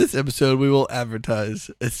This episode we will advertise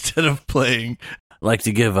instead of playing. I'd like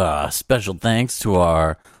to give special thanks to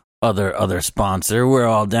our other sponsor. We're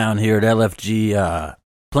all down here at LFG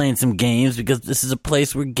playing some games because this is a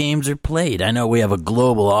place where games are played. I know we have a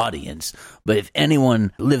global audience, but if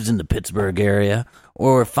anyone lives in the Pittsburgh area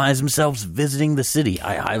or finds themselves visiting the city,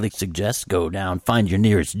 I highly suggest go down, find your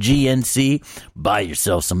nearest GNC, buy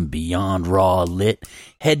yourself some Beyond Raw Lit,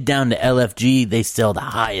 head down to LFG. They sell the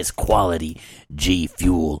highest quality G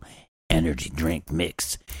Fuel energy drink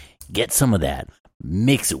mix. Get some of that.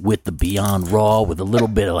 Mix it with the Beyond Raw with a little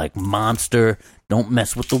bit of like Monster. Don't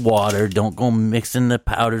mess with the water. Don't go mixing the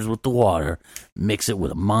powders with the water. Mix it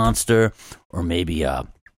with a Monster or maybe a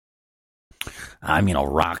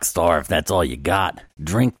Rockstar if that's all you got.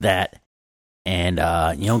 Drink that and,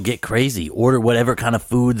 get crazy. Order whatever kind of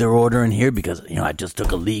food they're ordering here because, I just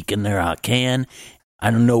took a leak in their can.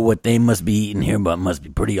 I don't know what they must be eating here, but it must be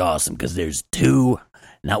pretty awesome because there's two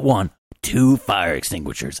fire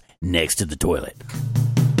extinguishers next to the toilet.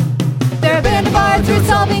 They're a band of bards who are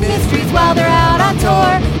solving mysteries while they're out on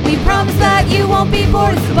tour. We promise that you won't be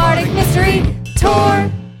bored. It's the Bardic Mystery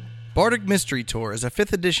Tour. Bardic Mystery Tour is a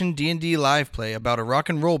 5th edition D&D live play about a rock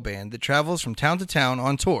and roll band that travels from town to town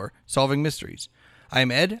on tour, solving mysteries. I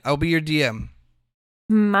am Ed. I'll be your DM.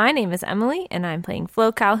 My name is Emily, and I'm playing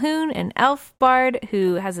Flo Calhoun, an elf bard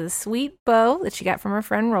who has a sweet bow that she got from her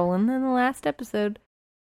friend Roland in the last episode.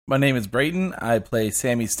 My name is Brayton. I play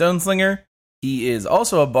Sammy Stoneslinger. He is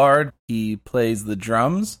also a bard. He plays the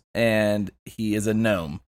drums, and he is a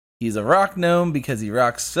gnome. He's a rock gnome because he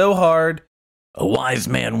rocks so hard. A wise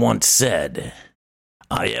man once said,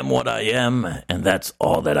 I am what I am, and that's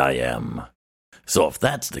all that I am. So if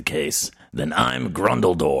that's the case, then I'm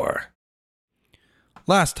Grundledor.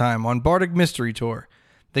 Last time on Bardic Mystery Tour,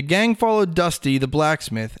 the gang followed Dusty the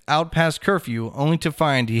blacksmith out past curfew only to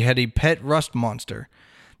find he had a pet rust monster.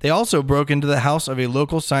 They also broke into the house of a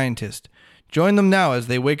local scientist. Join them now as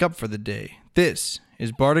they wake up for the day. This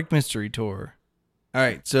is Bardic Mystery Tour. All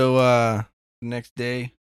right, so the next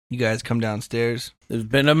day, you guys come downstairs. There's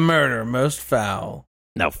been a murder, most foul.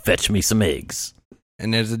 Now fetch me some eggs.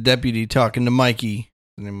 And there's a deputy talking to Mikey. Is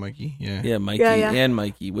his name Mikey? Yeah. Yeah, Mikey and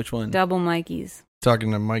Mikey. Which one? Double Mikeys.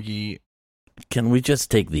 Talking to Mikey. Can we just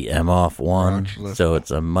take the M off one so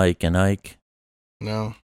it's a Mike and Ike?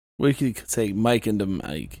 No. We could say Mike and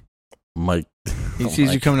Mike. Mike. He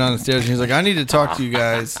sees you coming down the stairs and he's like, I need to talk to you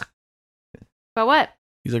guys. About what?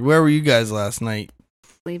 He's like, where were you guys last night?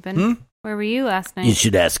 Sleeping. Where were you last night? You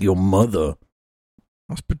should ask your mother.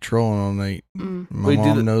 I was patrolling all night. My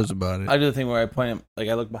mom knows about it. I do the thing where I point him, like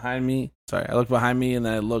I look behind me. Sorry, I look behind me and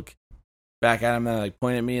then I look back at him and I like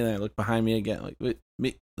point at me and then I look behind me again. Like, wait,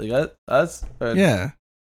 me? Like us? Or, yeah.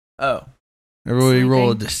 Oh. Everybody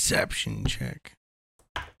roll a deception check.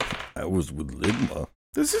 I was with Ligma.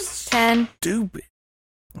 This is 10. Stupid.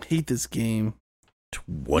 I hate this game.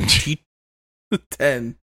 20.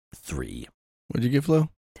 10. 3. What'd you get, Flo?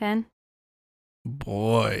 10.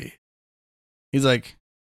 Boy. He's like,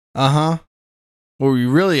 what were you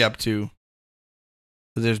really up to?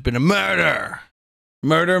 There's been a murder.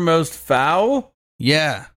 Murder most foul?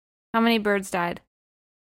 Yeah. How many birds died?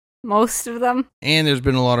 Most of them? And there's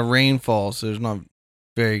been a lot of rainfall, so it's not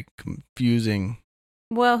very confusing.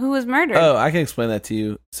 Well, who was murdered? Oh, I can explain that to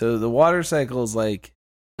you. So the water cycle is like...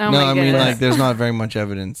 Oh, no, I mean, like, there's not very much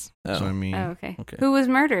evidence. That's what I mean. Oh, okay. Who was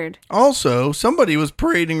murdered? Also, somebody was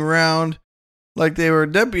parading around like they were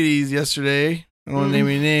deputies yesterday. I don't want to name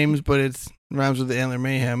any names, but it rhymes with the Antler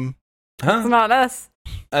Mayhem. Huh? It's not us.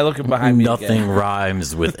 I look behind me. Nothing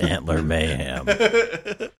rhymes with Antler Mayhem.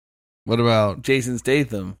 What about Jason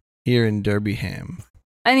Statham? Here in Derbyham.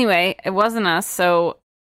 Anyway, it wasn't us, so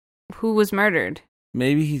who was murdered?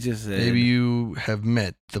 Maybe he just said... Maybe you have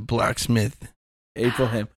met the blacksmith. April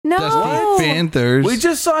Ham. No! Dusty Panthers. We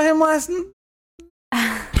just saw him last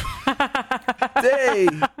day.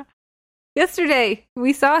 Yesterday,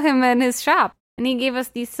 we saw him in his shop, and he gave us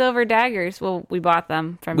these silver daggers. Well, we bought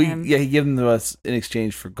them from him. Yeah, he gave them to us in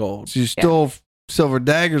exchange for gold. So you stole silver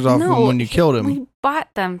daggers off him when you killed him. We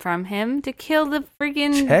bought them from him to kill the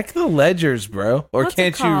friggin'... Check the ledgers, bro. Or What's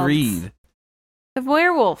can't it you called? read? The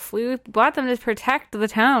werewolf. We bought them to protect the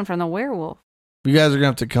town from the werewolf. You guys are going to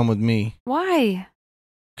have to come with me. Why?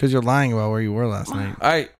 Because you're lying about where you were last night. All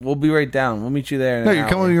right, we'll be right down. We'll meet you there. No, you're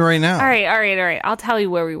coming with me right now. All right. I'll tell you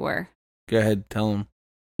where we were. Go ahead, tell him.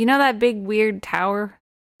 You know that big weird tower?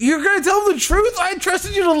 You're going to tell him the truth? I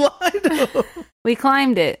trusted you to lie to him. We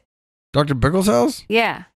climbed it. Dr. Bickle's house?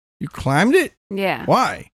 Yeah. You climbed it? Yeah.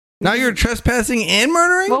 Why? Now you're trespassing and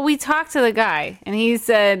murdering? Well, we talked to the guy, and he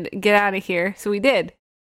said, get out of here. So we did.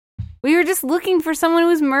 We were just looking for someone who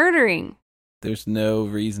was murdering. There's no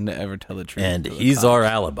reason to ever tell the truth. And to the he's cops. our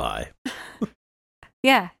alibi.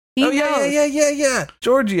 Yeah. He knows. Yeah.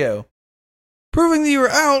 Giorgio. Proving that you were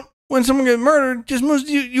out when someone got murdered just means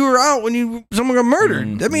you were out when someone got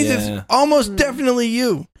murdered. That means it's almost definitely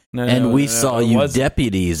you. And we saw it you was-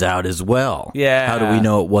 deputies out as well. Yeah. How do we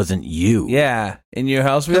know it wasn't you? Yeah. In your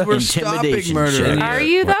house, Because we're Intimidation stopping murder. check. Are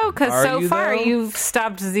you, though? Because Are so you, far, though? you've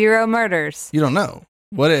stopped 0 murders. You don't know.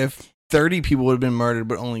 What if 30 people would have been murdered,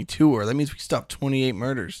 but only 2 were? That means we stopped 28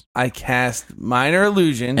 murders. I cast minor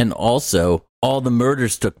illusion. And also, all the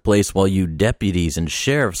murders took place while you deputies and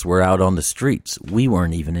sheriffs were out on the streets. We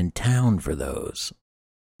weren't even in town for those.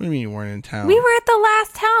 What do you mean you weren't in town? We were at the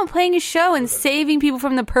last town playing a show and saving people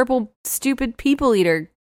from the purple, stupid people eater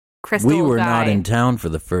crystal We were guy. not in town for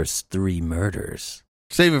the first 3 murders.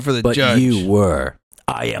 Save it for the But judge. you were.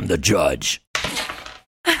 I am the judge.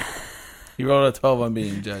 You rolled a 12 on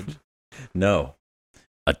being judge. No.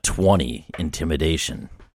 A 20 intimidation.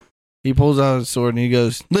 He pulls out his sword and he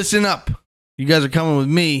goes, "Listen up. You guys are coming with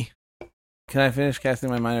me." Can I finish casting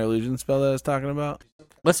my minor illusion spell that I was talking about?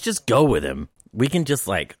 Let's just go with him. We can just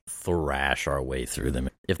thrash our way through them.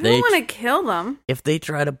 If I don't they want to kill them. if they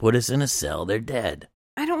try to put us in a cell, they're dead.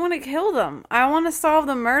 I don't want to kill them. I want to solve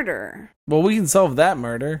the murder. Well, we can solve that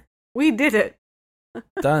murder. We did it.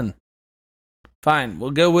 Done. Fine,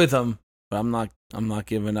 we'll go with them. But I'm not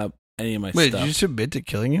giving up any of my Wait, stuff. did you submit to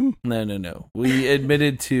killing him? No. We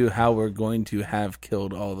admitted to how we're going to have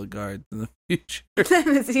killed all the guards in the future.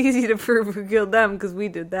 Then it's easy to prove who killed them because we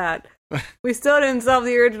did that. We still didn't solve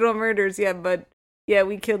the original murders yet, but yeah,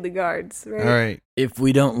 we killed the guards, right? All right. If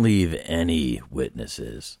we don't leave any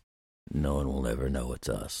witnesses, no one will ever know it's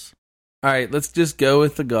us. All right, let's just go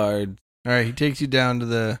with the guard. All right. He takes you down to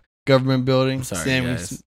the government building, I'm sorry, Sammy's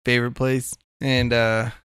guys. favorite place. And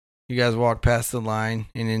you guys walk past the line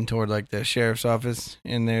and in toward the sheriff's office.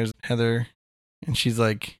 And there's Heather. And she's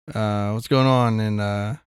like, what's going on?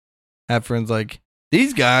 And Heffron's like,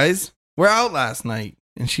 these guys were out last night.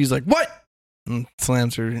 And she's like, what? And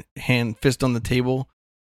slams her fist on the table.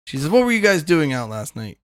 She says, what were you guys doing out last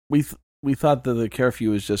night? We thought that the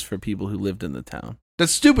curfew was just for people who lived in the town.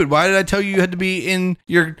 That's stupid. Why did I tell you had to be in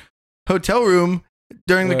your hotel room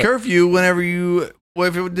during the curfew whenever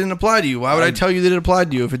if it didn't apply to you? Why would I tell you that it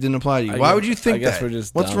applied to you if it didn't apply to you? Why would you think I guess that? we're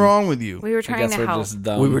just What's dumb. wrong with you? We were I trying guess to we're help. just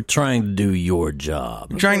dumb. We were trying to do your job.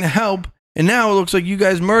 I'm trying to help, and now it looks like you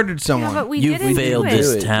guys murdered someone. Yeah, but we You didn't failed do it.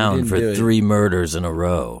 this We town didn't for do it. 3 murders in a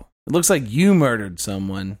row. It looks like you murdered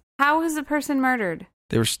someone How was the person murdered?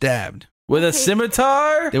 They were stabbed. with a Okay.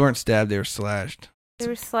 scimitar. They weren't stabbed. They were slashed. They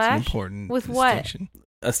were It's an slashed? important With what? distinction.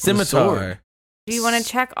 A scimitar. sword. Do you want to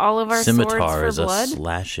check all of our Scimitar swords is for a blood?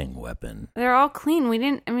 slashing weapon. They're all clean. We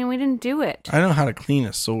didn't do it. I know how to clean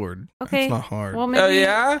a sword. Okay. It's not hard. Well, maybe Oh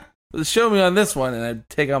yeah. Well, show me on this one, and I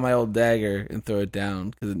take out my old dagger and throw it down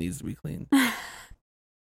because it needs to be clean.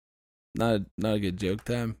 Not a good joke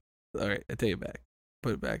time. All right, I take it back.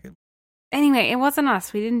 Put it back in. Anyway, it wasn't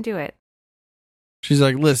us. We didn't do it. She's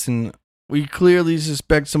like, listen, we clearly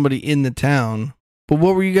suspect somebody in the town, but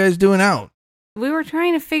what were you guys doing out? We were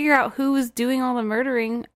trying to figure out who was doing all the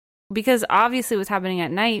murdering because obviously it was happening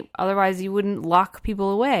at night. Otherwise, you wouldn't lock people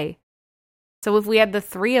away. So if we had the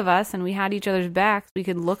 3 of us and we had each other's backs, we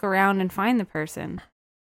could look around and find the person.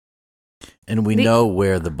 And we know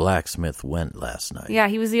where the blacksmith went last night. Yeah,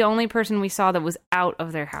 he was the only person we saw that was out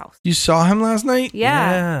of their house. You saw him last night?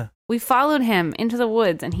 Yeah. We followed him into the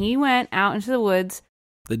woods and he went out into the woods.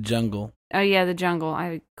 The jungle. Oh, yeah, the jungle.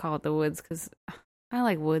 I call it the woods because I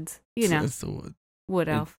like woods. You know, It's the wood. wood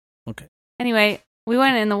elf. Okay. Anyway, we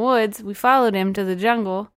went in the woods. We followed him to the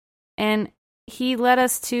jungle and he led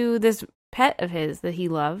us to this pet of his that he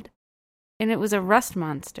loved. And it was a rust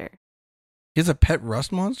monster. He has a pet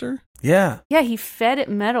rust monster? Yeah. Yeah, he fed it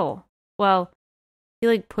metal. Well,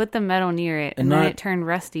 he put the metal near it and And then not- it turned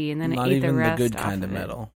rusty and then it Not ate even the the rust good off kind of it.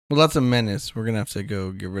 metal. Well, that's a menace. We're going to have to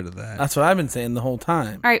go get rid of that. That's what I've been saying the whole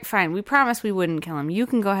time. All right, fine. We promised we wouldn't kill him. You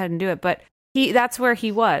can go ahead and do it, but that's where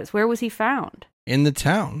he was. Where was he found? In the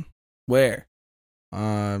town. Where?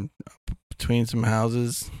 Between some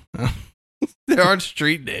houses. There aren't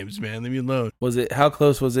street names, man. Leave me alone. Was it? How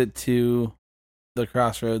close was it to the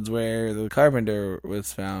crossroads where the carpenter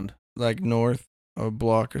was found? North a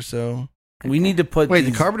block or so. We need to put. Wait, the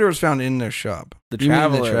these- carpenter was found in their shop. The You mean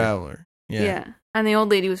traveler. The traveler. Yeah. And the old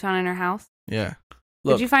lady was found in her house. Yeah.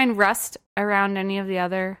 Look, Did you find rust around any of the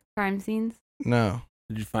other crime scenes? No.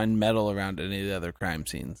 did you find metal around any of the other crime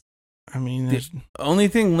scenes? I mean, The there's, only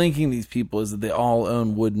thing linking these people is that they all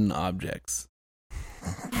own wooden objects.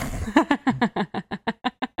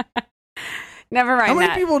 Never mind how many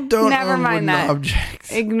that. people don't Never own mind wooden that.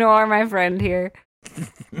 objects? Ignore my friend here.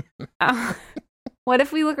 What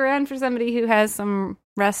if we look around for somebody who has some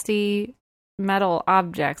rusty metal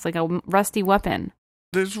objects, like a rusty weapon?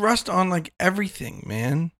 There's rust on like everything,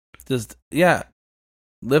 man. Just,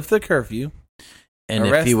 lift the curfew. And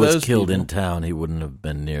if Arrest he was those killed in people. town, he wouldn't have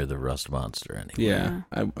been near the rust monster anyway. Yeah,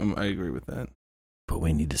 I agree with that. But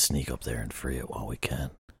we need to sneak up there and free it while we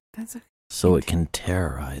can, That's so it can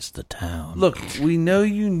terrorize the town. Look, we know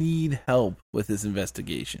you need help with this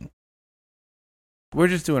investigation. We're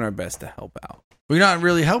just doing our best to help out. We're not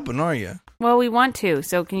really helping, are you? Well, we want to.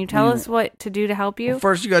 So can you tell us what to do to help you? Well,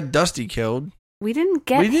 first, you got Dusty killed. We didn't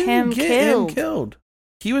get him killed.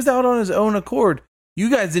 He was out on his own accord. You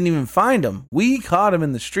guys didn't even find him. We caught him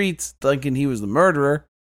in the streets thinking he was the murderer.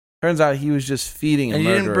 Turns out he was just feeding a And you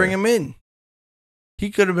murderer. didn't bring him in. He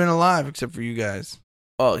could have been alive except for you guys.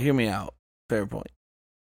 Oh, hear me out. Fair point.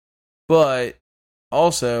 But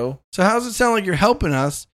also, So how does it sound like you're helping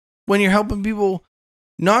us when you're helping people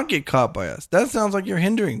not get caught by us? That sounds like you're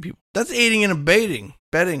hindering people. That's aiding and abetting.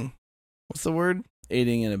 Betting. What's the word?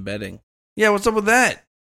 aiding and abetting. Yeah, what's up with that?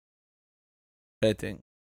 Betting.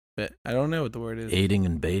 But I don't know what the word is. Aiding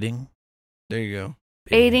and baiting? There you go.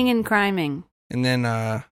 Aiding and criming. And then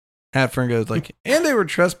Hatfern goes like, and they were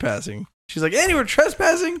trespassing. She's like, and you were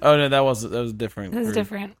trespassing? Oh no, that was different. This is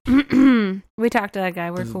group. different. We talked to that guy.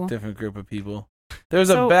 We're This is cool. a different group of people. There was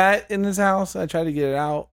So- a bat in his house. I tried to get it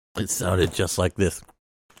out. It sounded just like this.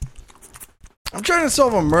 I'm trying to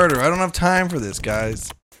solve a murder. I don't have time for this,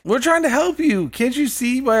 guys. We're trying to help you. Can't you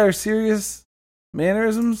see by our serious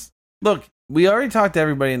mannerisms? Look, we already talked to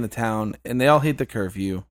everybody in the town, and they all hate the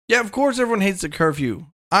curfew. Yeah, of course everyone hates the curfew.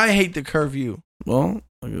 I hate the curfew. Well,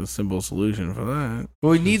 like a simple solution for that. But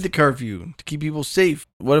we need the curfew to keep people safe.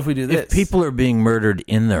 What if we do this? If people are being murdered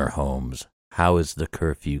in their homes, how is the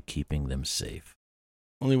curfew keeping them safe?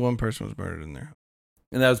 Only one person was murdered in there.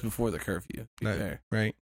 And that was before the curfew. To be Right. fair.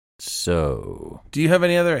 Right. So, Do you have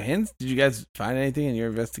any other hints? Did you guys find anything in your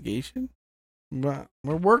investigation? But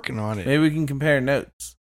we're working on it. Maybe we can compare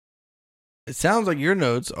notes. It sounds like your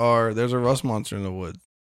notes are there's a rust monster in the woods.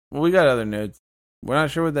 Well, we got other notes. We're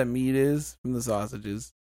not sure what that meat is from the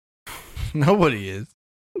sausages. Nobody is.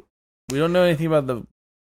 We don't know anything about the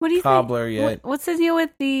What do you cobbler think? yet. What's the deal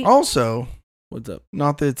with the? Also, What's up?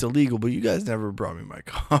 not that it's illegal, but you guys never brought me my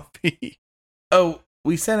coffee. Oh,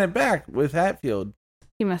 we sent it back with Hatfield.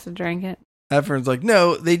 He must have drank it. Hatfern's like,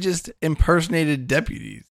 no, they just impersonated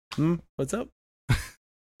deputies. What's up?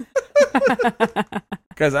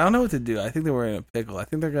 Guys, I don't know what to do. I think that we're in a pickle. I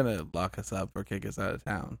think they're going to lock us up or kick us out of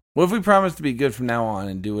town. What if we promise to be good from now on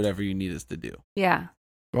and do whatever you need us to do? Yeah.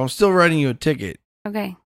 Well, I'm still writing you a ticket.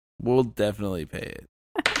 Okay. We'll definitely pay it.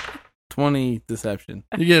 20 deception.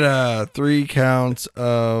 You get 3 counts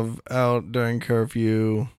of out during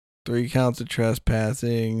curfew, 3 counts of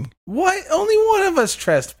trespassing, What? Only one of us 3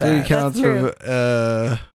 trespassed. counts true.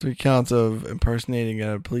 of 3 counts of impersonating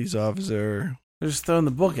a police officer, They're just throwing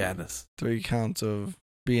the book at us. 3 counts of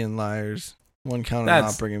being liars, 1 count of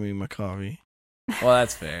That's- not bringing me my coffee. Well,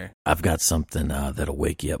 that's fair. I've got something that'll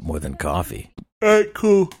wake you up more than coffee. All right,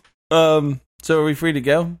 cool. So are we free to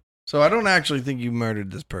go? So I don't actually think you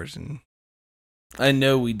murdered this person. I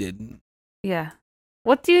know we didn't. Yeah.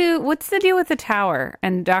 What's the deal with the tower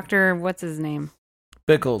and Dr. what's his name?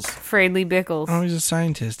 Bickles. Fradley Bickles. Oh, he's a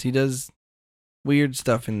scientist. He does weird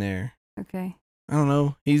stuff in there. Okay. I don't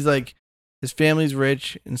know. He's like, his family's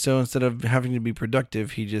rich, and so instead of having to be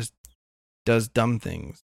productive, he just does dumb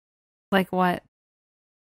things. Like what?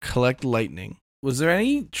 Collect lightning. Was there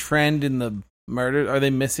any trend in the murder? Are they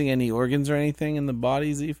missing any organs or anything in the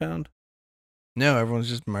bodies that you found? No, everyone's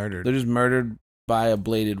just murdered. They're just murdered by a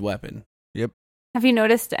bladed weapon. Have you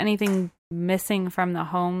noticed anything missing from the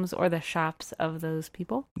homes or the shops of those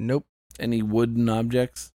people? Nope. Any wooden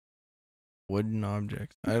objects? Wooden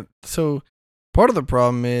objects. So part of the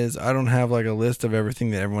problem is I don't have like a list of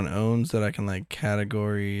everything that everyone owns that I can like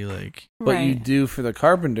category like. But you do for the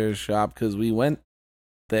carpenter's shop because we went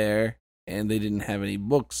there and they didn't have any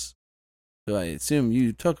books. So I assume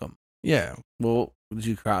you took them. Yeah, Well, did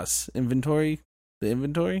you cross inventory? The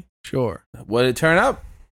inventory? sure. What did it turn up?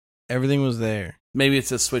 Everything was there. Maybe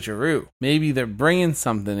it's a switcheroo. Maybe they're bringing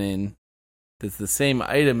something in that's the same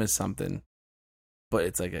item as something, but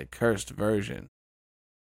it's like a cursed version.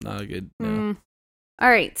 Not a good. No. All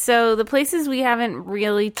right. So the places we haven't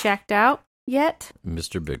really checked out yet.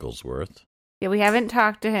 Mr. Bigglesworth. Yeah, we haven't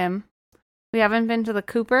talked to him. We haven't been to the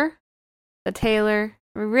Cooper, the Taylor.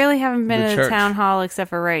 We really haven't been The to the church. town hall except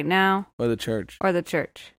for right now, Or the church. or the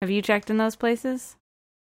church. Have you checked in those places?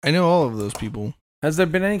 I know all of those people. Has there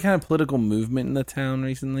been any kind of political movement in the town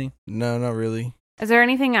recently? No, not really. Is there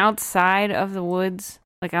anything outside of the woods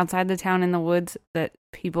Like outside the town in the woods that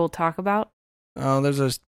people talk about? Oh, there's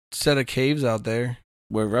a set of caves out there.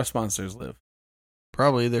 Where rust monsters live.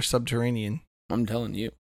 Probably they're subterranean. I'm telling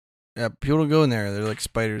you. Yeah, people don't go in there. They're like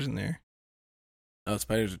spiders in there. Oh,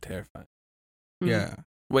 spiders are terrifying. Mhm. Yeah,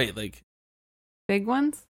 Wait, like Big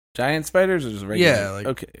ones? giant spiders or just regular? yeah, like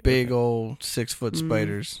okay, big okay. old 6-foot Mm.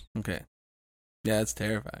 spiders. Okay. Yeah, that's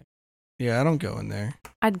terrifying. Yeah, I don't go in there.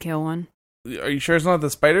 I'd kill one. Are you sure it's not the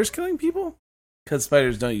spiders killing people? Because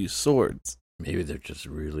spiders don't use swords. Maybe they're just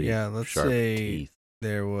really Yeah, let's sharp say teeth.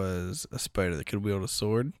 there was a spider that could wield a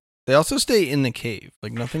sword. They also stay in the cave.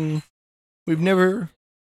 Like nothing. We've never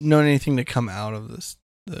known anything to come out of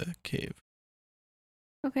the cave.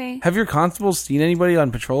 Okay. Have your constables seen anybody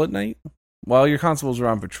on patrol at night? While your constables were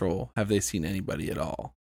on patrol, have they seen anybody at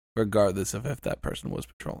all? Regardless of if that person was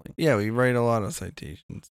patrolling. Yeah, we write a lot of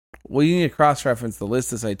citations. Well, you need to cross-reference the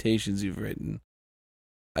list of citations you've written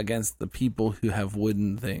against the people who have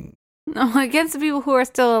wooden things. No, against the people who are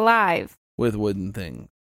still alive. With wooden things.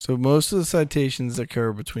 So most of the citations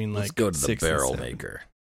occur between Let's like go to the 6 and barrel 7. maker.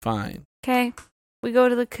 Fine. Okay. We go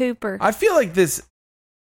to the Cooper. I feel like this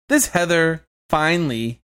Heather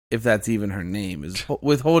finally, if that's even her name, is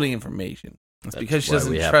withholding information. It's because she why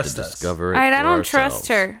doesn't we have trust to us. discover it All right, I for don't trust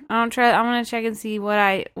ourselves. her. I don't trust. I'm gonna check and see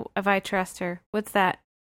if I trust her. What's that?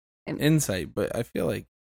 Insight, but I feel like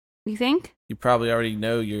You think? you probably already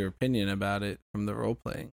know your opinion about it from the role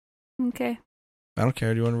playing. Okay. I don't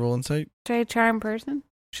care. Do you want to roll insight? Try charm person.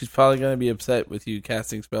 She's probably going to be upset with you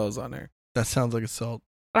casting spells on her. That sounds like assault.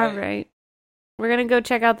 All right. We're gonna go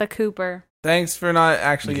check out the Cooper. Thanks for not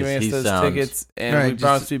actually Because giving us he those sounds- tickets, and Right, we just-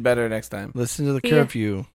 promise to be better next time. Listen to the Yeah.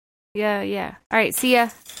 curfew. Yeah. All right. See ya.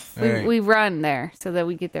 All We, right. we run there so that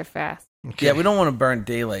we get there fast. Okay. Yeah, we don't want to burn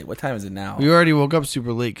daylight. What time is it now? We already woke up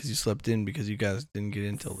super late because you slept in because you guys didn't get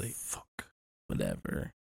in till late. Fuck.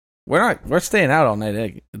 Whatever. We're staying out all night.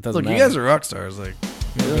 It doesn't Look, matter. you guys are rock stars. Like,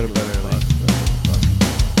 you go to bed early.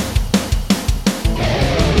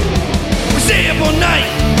 We stay up all night,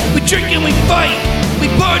 we drink and we fight, we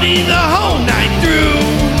party the whole night through.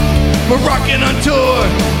 We're rocking on tour,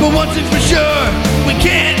 but one thing's for sure, we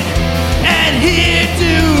can't adhere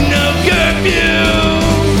to no curfew.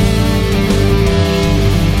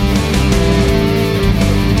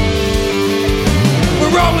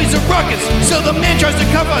 We're always a ruckus, so the man tries to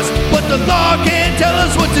cuff us, but the law can't tell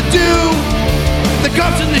us what to do. The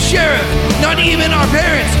cops and the sheriff, not even our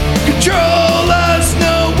parents, control us.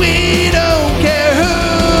 No, we don't care who.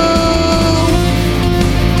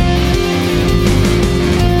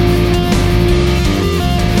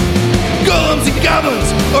 Golems and goblins,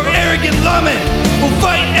 or arrogant lawmen, will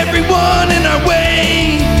fight everyone in our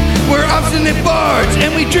way. We're obstinate bards,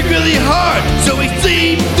 and we drink really hard, so we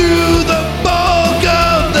sleep through the bulk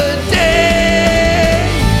of the day.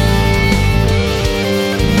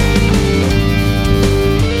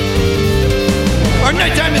 Our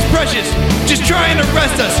nighttime is precious, just try and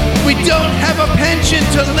arrest us. We don't have a pension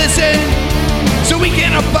to listen, so we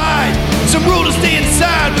can't abide some rule to stay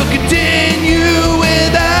inside. We'll continue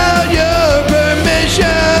without your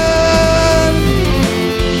permission.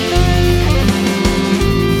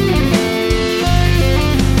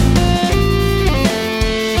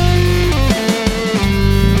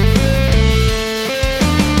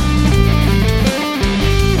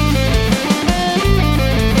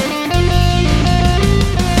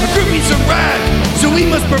 Our groupies arrive, so we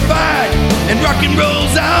must provide. And rock and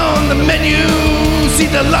roll's on the menu. See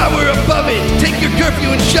the law, we're above it. Take your curfew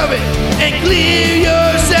and shove it. And clear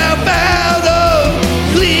yourself out of.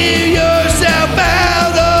 Clear yourself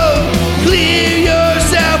out of. Clear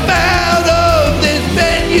yourself out of this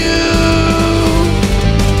venue.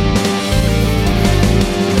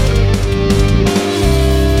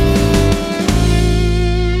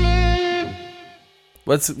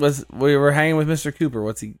 We were hanging with Mr. Cooper.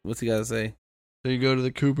 What's he got to say? So you go to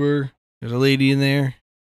the Cooper. There's a lady in there.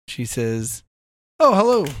 She says, "Oh,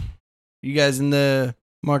 hello. You guys in the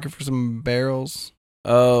market for some barrels?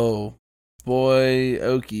 Oh, boy,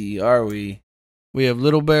 Okie, are we? We have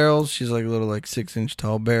little barrels. She's like a little 6-inch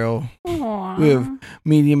tall barrel. Aww. We have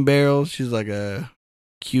medium barrels. She's like a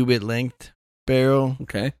cubit length barrel.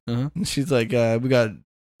 Okay. Uh-huh. And she's like, we got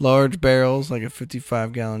large barrels, like a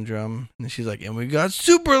 55-gallon drum. And she's like, and we got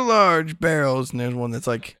super large barrels. And there's one that's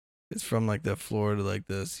like, it's from like the floor to like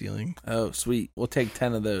the ceiling. Oh, sweet. We'll take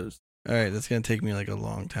 10 of those. All right, that's going to take me like a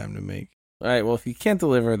long time to make. All right, well, if you can't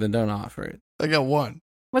deliver, then don't offer it. I got one.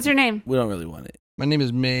 What's your name? We don't really want it. My name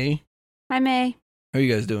is May. Hi, May. How are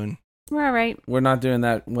you guys doing? We're all right. We're not doing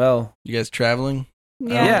that well. You guys traveling?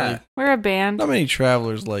 Yeah. We're a band. Not many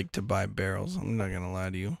travelers like to buy barrels. I'm not gonna lie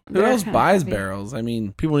to you. Who They're else kinda buys heavy. barrels? I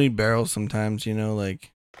mean, People need barrels sometimes,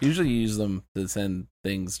 like, usually you use them to send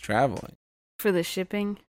things traveling. For the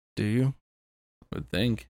shipping. do you? I would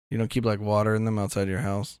think. You don't keep like water in them outside your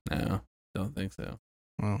house? No, don't think so.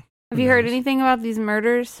 Well, Have who you heard knows? anything about these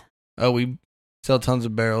murders? Oh, we sell tons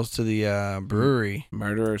of barrels to the brewery.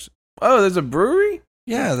 Murderers. Oh, there's a brewery?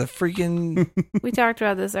 Yeah, the freaking We talked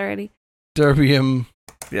about this already. Derbium.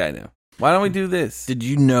 Yeah, I know. Why don't we do this? Did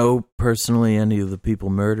you know personally any of the people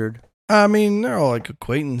murdered? I mean, they're all like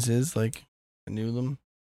acquaintances. Like, I knew them.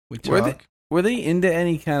 We Were they- talk. Were they into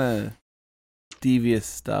any kind of devious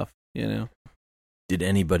stuff, Did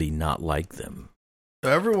anybody not like them?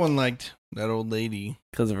 Everyone liked that old lady.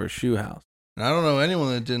 because of her shoe house? And I don't know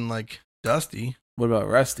anyone that didn't like Dusty. What about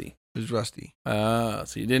Rusty? Who's Rusty? So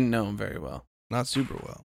you didn't know him very well. Not super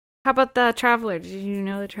well. How about the Traveler? Did you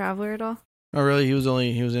know the Traveler at all? Oh, really? He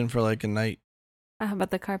was in for like a night. How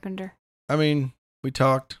about the Carpenter? I mean, we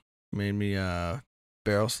talked. Made me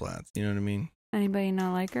barrel slats. You know what I mean? Anybody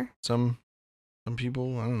not like her? Some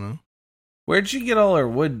people, I don't know, Where'd she get all her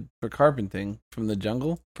wood for carpenting? From the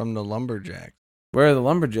jungle? from the lumberjacks. Where are the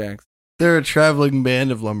lumberjacks? They're a traveling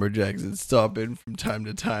band of lumberjacks that stop in from time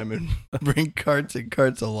to time and bring carts and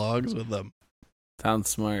carts of logs with them. Sounds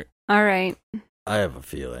smart. All right. I have a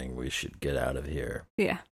feeling we should get out of here.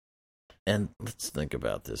 Yeah. And let's think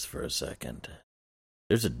about this for a second.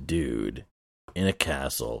 There's a dude in a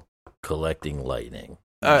castle collecting lightning.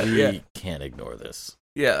 We Yeah. can't ignore this.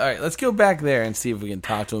 Yeah, all right. Let's go back there and see if we can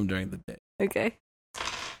talk to him during the day. Okay.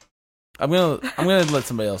 I'm gonna let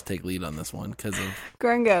somebody else take lead on this one because of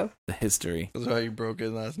Grungo. the history. That's how you broke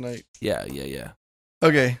in last night. Yeah.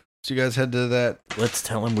 Okay, so you guys head to that. Let's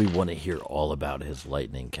tell him we want to hear all about his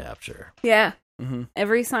lightning capture. Yeah. Mm-hmm.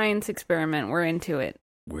 Every science experiment, we're into it.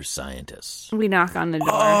 We're scientists. We knock on the door.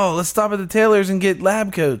 Oh, let's stop at the tailor's and get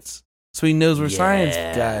lab coats so he knows we're science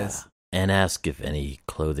Yeah. guys. And ask if any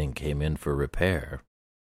clothing came in for repair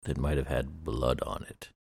that might have had blood on it.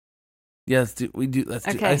 Yeah, let's do. Let's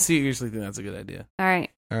do. Okay. I seriously think that's a good idea. All right.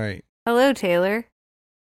 All right. Hello, Taylor.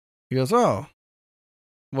 He goes, oh,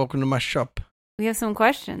 welcome to my shop. We have some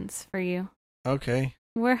questions for you. Okay.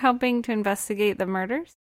 We're helping to investigate the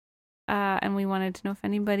murders, and we wanted to know if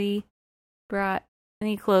anybody brought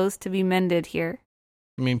any clothes to be mended here.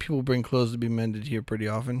 I mean, people bring clothes to be mended here pretty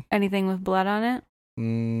often. Anything with blood on it?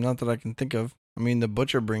 Not that I can think of. I mean, the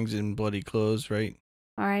butcher brings in bloody clothes, right?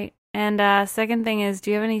 All right. And second thing is,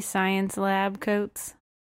 do you have any science lab coats?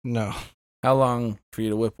 No. How long for you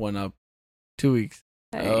to whip one up? 2 weeks.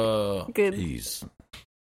 All right. Oh, Good. Jeez.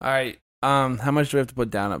 all right. How much do we have to put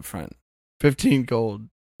down up front? 15 gold.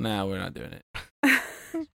 Nah, we're not doing it.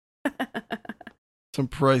 Some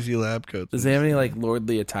pricey lab coats. Does he have any like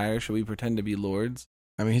lordly attire? Should we pretend to be lords?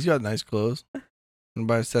 I mean, he's got nice clothes. Want to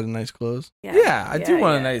buy a set of nice clothes? Yeah, I do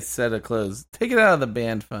want a yeah. nice set of clothes. Take it out of the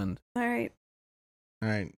band fund. All right. All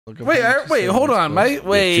right. Look up Wait, how much a set of hold nice on.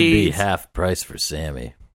 clothes. It should be Wait. half price for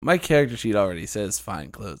Sammy. My character sheet already says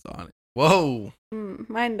fine clothes on it. Whoa.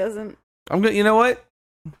 Mine doesn't. I'm gonna. You know what?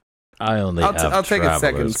 I only I'll have take a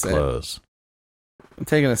second traveler's set. clothes. I'm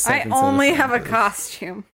taking a I second. only set of have a fine clothes.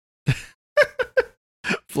 costume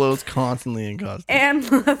Flo's constantly in costume. and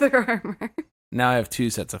leather armor. Now I have 2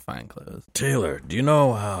 sets of fine clothes. Taylor, do you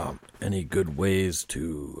know any good ways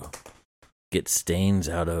to get stains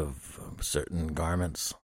out of certain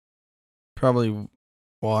garments? Probably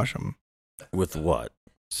wash them. With what?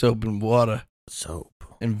 Soap and water Soap.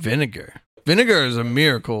 and vinegar. Vinegar is a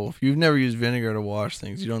miracle. If you've never used vinegar to wash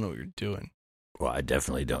things, you don't know what you're doing. Well, I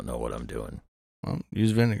definitely don't know what I'm doing. Well,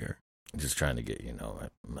 use vinegar. I'm just trying to get,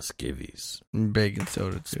 Muscovies And baking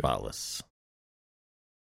soda too. spotless.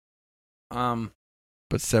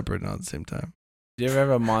 But separate, not at the same time. Do you ever have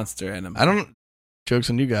a monster enemy? I don't. Joke's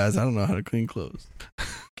on you guys. I don't know how to clean clothes.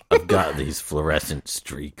 I've got these fluorescent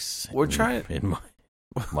streaks. We're trying- in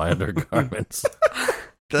my undergarments.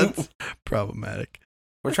 That's problematic.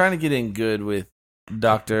 We're trying to get in good with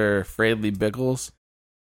Dr. Fradley Bickles.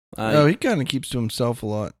 No, he kind of keeps to himself a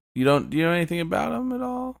lot. Do you know anything about him at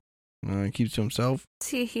all? He keeps to himself. Is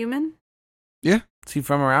he a human? Is he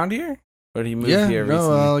from around here? Or did he move Yeah, here no,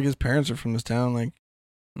 recently? like his parents are from this town. Like,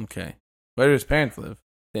 Okay. Where do his parents live?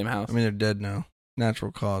 Same house? I mean, they're dead now.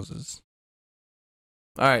 Natural causes.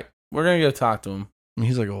 All right. We're going to go talk to him. I mean,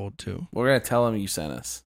 he's like old too. We're going to tell him you sent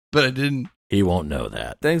us. But I didn't. He won't know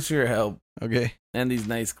that. Thanks for your help Okay. and these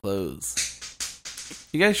nice clothes.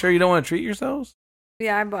 You guys sure you don't want to treat yourselves?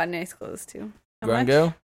 Yeah, I bought nice clothes too. How much?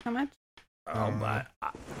 Grungo? How much? Oh my!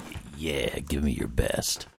 Yeah, give me your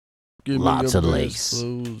best. Give me Lots your of best lace.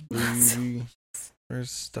 Clothes, baby. Where's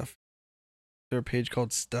stuff? there a page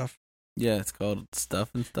called Stuff? Yeah, it's called Stuff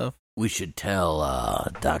and Stuff. We should tell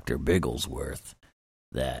Dr. Bigglesworth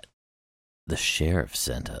that the sheriff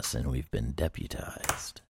sent us and we've been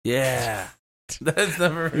deputized. Yeah. That's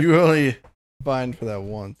never... You only fined for that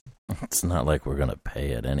once. It's not like we're going to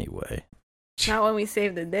pay it anyway. Not when we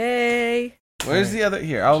save the day. Where's the other...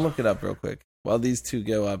 Here, I'll look it up real quick while these two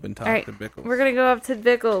go up and talk All right, to Bickles. we're going to go up to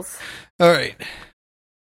Bickles. All right.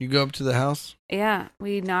 You go up to the house? Yeah,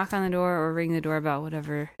 we knock on the door or ring the doorbell,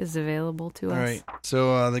 whatever is available to us. All right.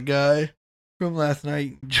 So the guy from last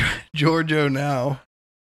night, Giorgio now,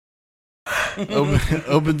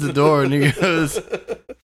 opens the door and he goes,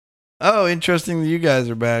 "Oh, interesting that you guys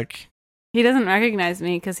are back." He doesn't recognize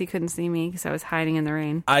me because he couldn't see me because I was hiding in the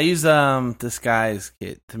rain. I use disguise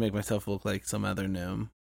kit to make myself look like some other gnome.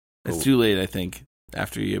 It's Cool. too late, I think,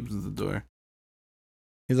 after he opens the door.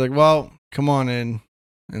 He's like, "Well, come on in."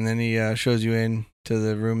 And then he shows you in to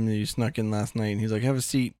the room that you snuck in last night. And he's like, "Have a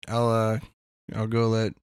seat. I'll go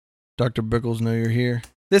let Dr. Bickles know you're here."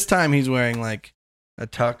 This time he's wearing like a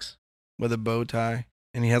tux with a bow tie.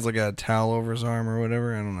 And he has like a towel over his arm or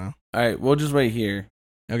whatever. I don't know. All right, we'll just wait here.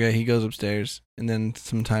 Okay, he goes upstairs. And then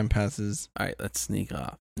some time passes. All right, let's sneak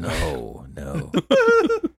off. No,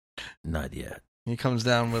 not yet. He comes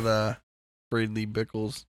down with Bradley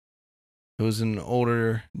Bickles, who's an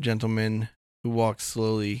older gentleman who walks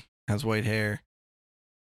slowly, has white hair.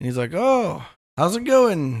 And he's like, "Oh, how's it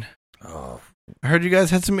going? Oh, I heard you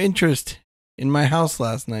guys had some interest in my house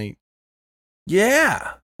last night."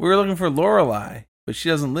 Yeah, we were looking for Lorelei, but she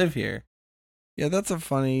doesn't live here. Yeah, that's a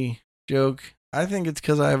funny joke. I think it's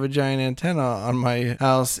because I have a giant antenna on my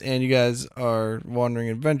house and you guys are wandering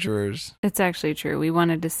adventurers. It's actually true. We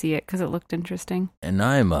wanted to see it because it looked interesting. and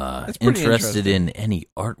I'm That's pretty interested in any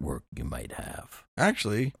artwork you might have.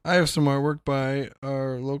 Actually, I have some artwork by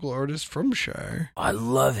our local artist from Shire. I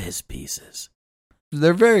love his pieces.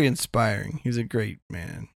 They're very inspiring. He's a great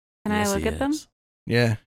man. Can Yes, I look he at them? is.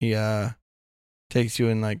 Yeah, he takes you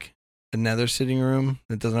in like another sitting room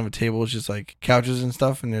that doesn't have a table. It's just like couches and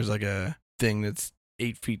stuff, and there's like a thing that's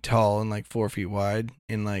 8 feet tall and like 4 feet wide,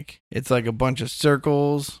 and like it's like a bunch of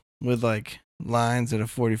circles with like lines at a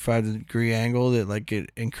 45-degree angle that like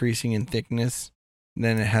get increasing in thickness. And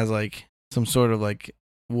then it has like some sort of like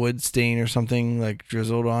wood stain or something like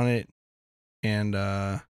drizzled on it, and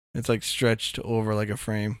it's like stretched over like a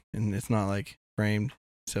frame, and it's not like framed,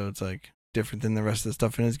 so it's like different than the rest of the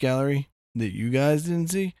stuff in his gallery that you guys didn't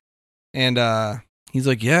see. And he's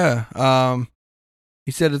like, "Yeah,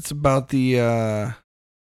 he said it's about the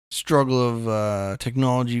struggle of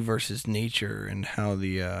technology versus nature, and how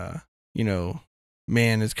the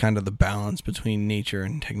man is kind of the balance between nature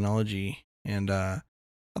and technology." And I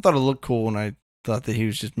thought it looked cool, and I thought that he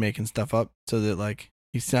was just making stuff up so that like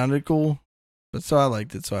he sounded cool. But so I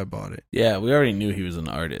liked it, so I bought it. Yeah, we already knew he was an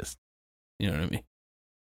artist. You know what I mean?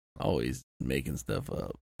 Always making stuff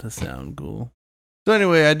up to sound cool. So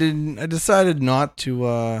anyway, I decided not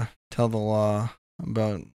to tell the law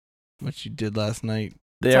about what you did last night.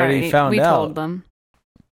 They It's already alright. found we out. told them.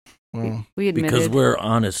 Well, We admitted. Because we're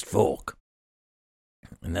honest folk.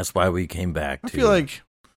 And that's why we came back I to... feel like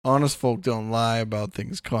honest folk don't lie about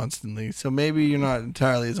things constantly. So maybe you're not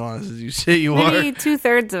entirely as honest as you say you are. Maybe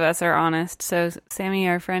 2/3 of us are honest. So Sammy,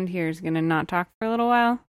 our friend here, is going to not talk for a little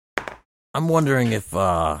while. I'm wondering if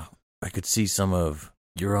I could see some of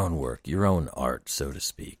your own work, your own art, so to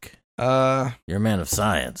speak. You're a man of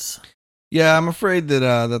science. Yeah, I'm afraid that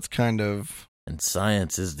that's kind of... And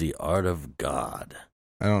science is the art of God.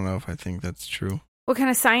 I don't know if I think that's true. What kind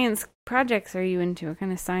of science projects are you into? What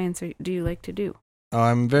kind of science do you like to do?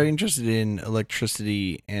 I'm very interested in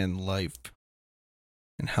electricity and life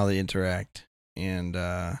and how they interact. And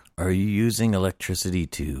Are you using electricity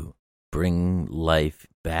to bring life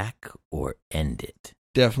back or end it?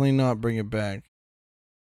 definitely not bring it back.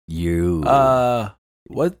 You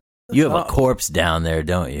What? you have a corpse down there,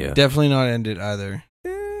 don't you? Definitely not end it either.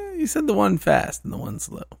 You said the one fast and the one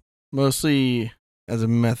slow. Mostly as a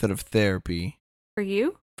method of therapy For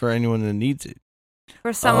you? for anyone that needs it.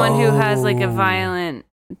 For someone who has like a Oh. violent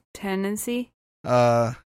tendency?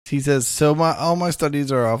 He says, so all my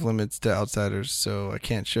studies are off limits to outsiders, so I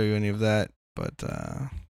can't show you any of that. But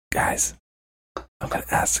Guys, I'm going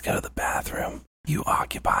to ask to go to the bathroom. You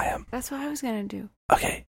occupy him. That's what I was going to do.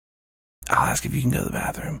 Okay. I'll ask if you can go to the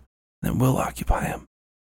bathroom. Then we'll occupy him.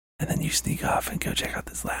 And then you sneak off and go check out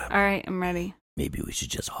this lab. All right, I'm ready. Maybe we should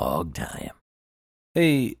just hog tie him.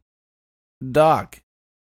 Hey, Doc.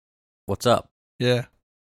 What's up, yeah,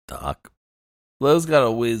 Doc? Flo's got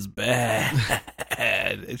a whiz bad.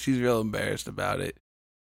 And she's real embarrassed about it.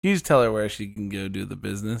 Can you just tell her where she can go do the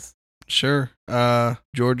business? sure.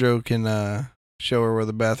 Giorgio can show her where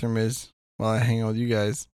the bathroom is while I hang out with you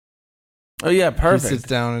guys. Oh yeah, He perfect. sits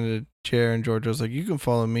down in a chair, and Giorgio's like, "You can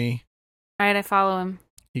follow me." All right, I follow him.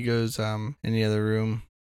 He goes in the other room,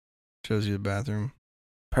 shows you the bathroom.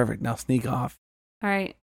 Perfect. Now sneak off. All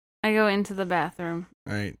right, I go into the bathroom.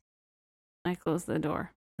 All right, I close the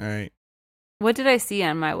door. all right. What did I see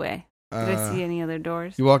on my way? Did I see any other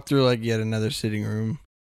doors? You walk through like yet another sitting room,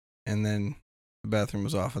 and then the bathroom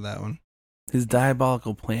was off of that one. His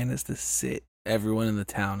diabolical plan is to sit everyone in the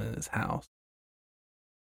town in his house.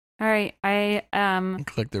 All right, I And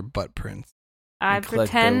collect their butt prints. And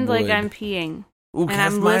collect their pretend like wood. I'm peeing Ooh, And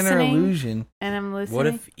cast I'm minor listening. illusion. and I'm listening. What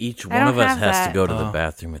if each I one don't of us have has that. to go to the Oh.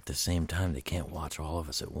 bathroom at the same time? They can't watch all of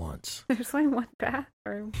us at once. There's only one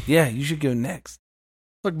bathroom? Yeah, you should go next.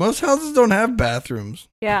 Look, most houses don't have bathrooms.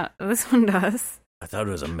 Yeah, this one does. I thought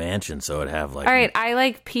it was a mansion, so it'd have like. All right, I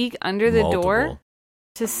like peek under the door multiple.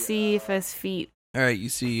 to see if his feet. All right, you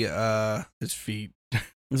see his feet.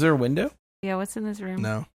 Is there a window? Yeah, what's in this room?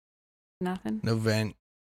 No, Nothing. no vent.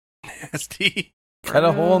 Nasty. Cut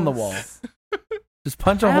a hole in the wall. Just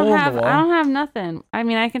punch a hole in the wall. I don't have nothing. I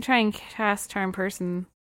mean, I can try and cast charm person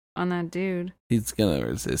on that dude. He's gonna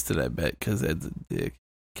resist it, I bet, because Ed's a dick.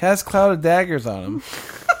 Cast cloud of daggers on him.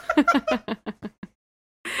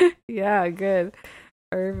 Yeah, good.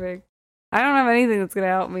 Perfect. I don't have anything that's gonna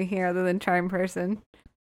help me here other than charm person.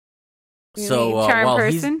 You So need charm while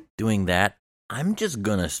person? he's doing that, I'm just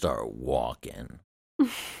gonna start walking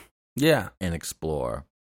Yeah, and explore.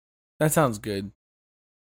 that sounds good.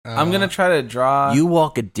 I'm gonna try to draw. You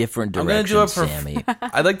walk a different I'm gonna direction, do a Sammy.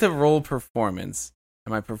 I'd like to roll performance,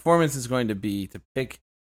 and my performance is going to be to pick.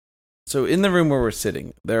 So in the room where we're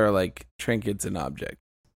sitting, there are like trinkets and objects,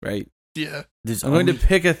 right? Yeah, There's I'm going to only-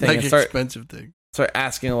 pick a thing like and start expensive thing.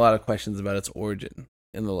 asking a lot of questions about its origin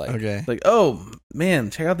and the like. Okay. Like, oh man,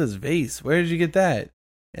 check out this vase. Where did you get that?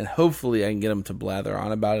 And hopefully, I can get him to blather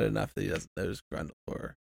on about it enough that he doesn't notice Grundle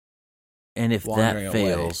or and if wandering that away.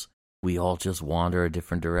 fails, we all just wander a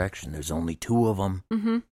different direction. There's only two of them.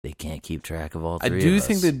 Mm-hmm. They can't keep track of all I three. do of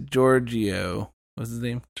think us. that Giorgio, what's his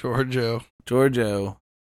name? Giorgio. Giorgio.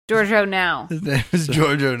 Giorgio now. His name is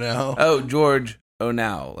Giorgio now. Oh, George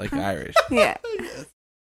O'Now, like Irish. Yeah.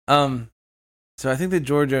 So I think that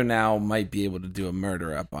Giorgio now might be able to do a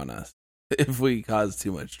murder up on us if we cause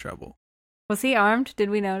too much trouble. Was he armed? Did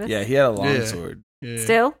we notice? Yeah, he had a long Yeah. sword. Yeah.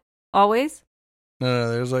 Still? Always?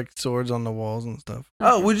 No, there's like swords on the walls and stuff.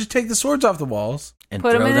 Oh, we just take the swords off the walls. and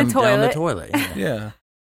Put 'em throw in the them down the toilet. toilet. Yeah.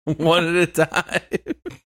 Yeah. One at a time.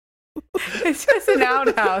 It's just an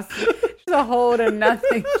outhouse. Just a hole to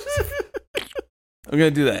nothing. I'm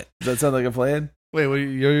going to do that. Does that sound like a plan? Wait, what,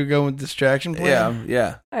 you're going with distraction plan?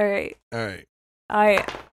 Yeah. All right. All right.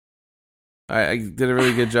 I did a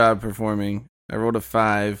really good job performing. I rolled a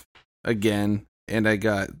 5 again, and I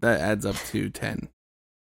got that adds up to 10.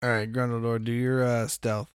 All right, Grundledor, do your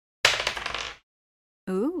stealth.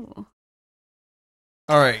 Ooh.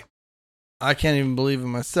 All right. I can't even believe it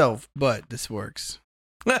myself, but this works.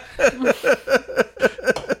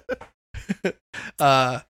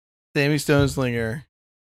 Sammy Stoneslinger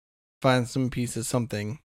finds some piece of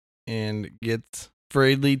something and gets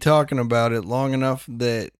Freydly talking about it long enough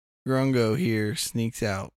that Grungo here sneaks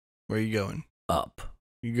out. Where are you going? Up.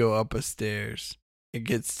 You go up a stairs. It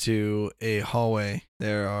gets to a hallway.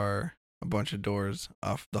 There are a bunch of doors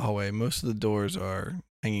off the hallway. Most of the doors are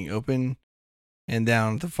hanging open. And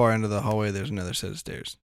down at the far end of the hallway, there's another set of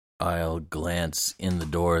stairs. I'll glance in the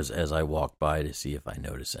doors as I walk by to see if I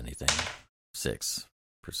notice anything. 6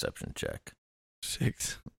 perception check.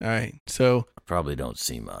 6. All right. So, I probably don't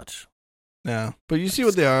see much. no. But you see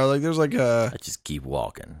what they are. Like, there's like I just keep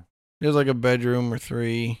walking. there's like a bedroom or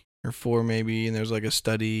 3 or 4 maybe. And there's like a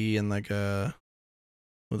study and like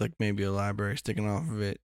with like maybe a library sticking off of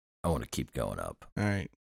it. I want to keep going up. All right.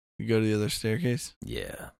 You go to the other staircase.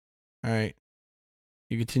 Yeah. All right.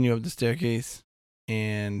 You continue up the staircase,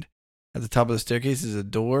 and at the top of the staircase is a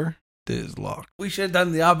door that is locked. We should have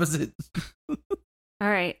done the opposite. All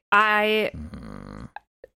right. I Mm,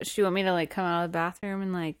 should you want me to like come out of the bathroom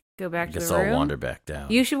and like go I back to guess the I'll room? wander back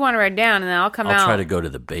down. You should wander right down and then I'll come I'll out. try to go to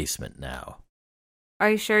the basement now. Are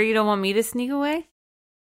you sure you don't want me to sneak away?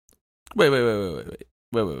 Wait.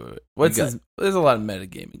 What's You got- this? There's a lot of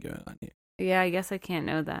metagaming going on here. Yeah, I guess I can't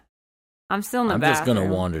know that. I'm still in the I'm bathroom. just going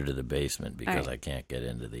to wander to the basement because Alright. I can't get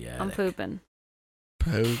into the attic. I'm pooping.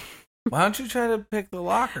 Poke. Why don't you try to pick the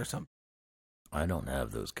lock or something? I don't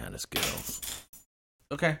have those kind of skills.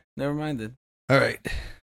 Okay, never mind then. All right.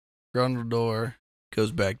 Grundledor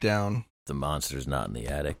goes back down. The monster's not in the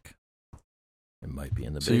attic. It might be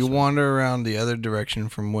in the So you basement. wander around the other direction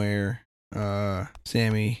from where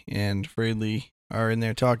Sammy and Freydly are in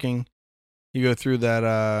there talking. You go through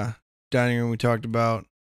that dining room we talked about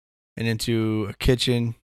and into a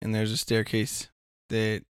kitchen, and there's a staircase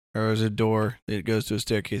or there's a door that goes to a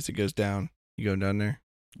staircase that goes down. You go down there.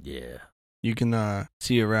 Yeah. You can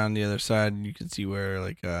see around the other side, and you can see where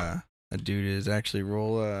like a dude is. Actually,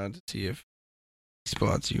 roll to see if he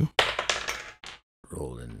spots you.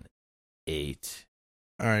 Rolling 8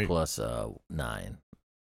 All right. plus 9.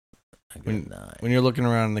 I got 9. When you're looking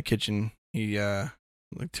around in the kitchen, he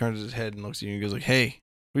like turns his head and looks at you and goes like, "Hey,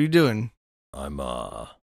 what are you doing?" I'm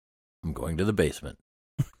going to the basement.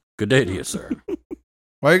 Good day to you, sir.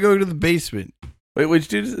 Why are you going to the basement? Wait, which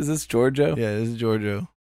dude is this? Giorgio? Yeah, this is Giorgio.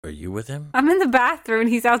 Are you with him? I'm in the bathroom and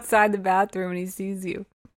he's outside the bathroom and he sees you.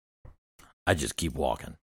 I just keep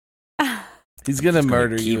walking. He's gonna Just gonna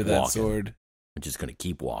murder keep you with that walking. sword. I'm just gonna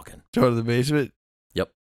keep walking. Go to the basement.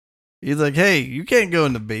 Yep. He's like, "Hey, you can't go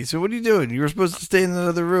in the basement. What are you doing? You were supposed to stay in the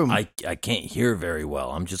other room." I can't hear very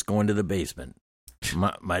well. I'm just going to the basement.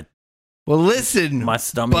 My Well, listen, my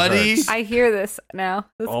stomach buddy. hurts. I hear this now.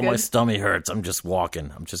 That's Oh, good. my stomach hurts. I'm just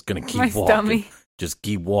walking. I'm just gonna keep My walking. stomach. Just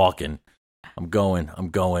keep walking. I'm going.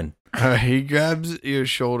 All right, he grabs your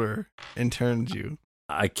shoulder and turns you.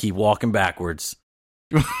 I keep walking backwards.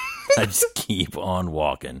 I just keep on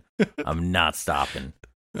walking. I'm not stopping.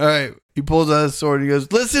 All right, he pulls out his sword and he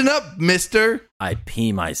goes, "Listen up, mister." I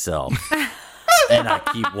pee myself. And I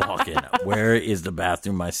keep walking. Where is the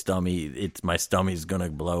bathroom? My stomach's gonna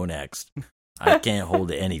blow next. I can't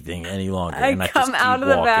hold anything any longer. I and come just out keep of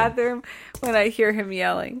the walking. bathroom when I hear him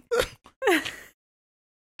yelling.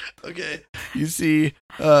 Okay, you see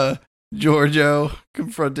Giorgio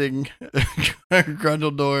confronting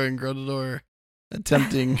Grundledor, and Grundledor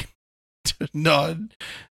attempting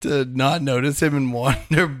to not notice him and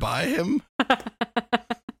wander by him.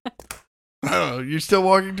 I don't know. You're still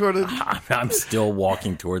walking toward it. I'm still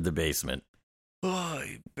walking toward the basement. Oh,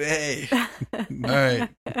 babe. All right.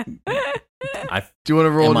 I Do you want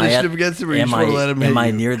to roll Am I initiative at- against him, or you just want to let him hit am I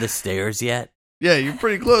you? near the stairs yet? Yeah, you're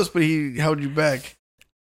pretty close, but he held you back.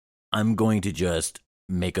 I'm going to just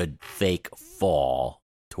make a fake fall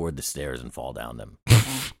toward the stairs and fall down them.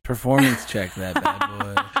 Performance check that bad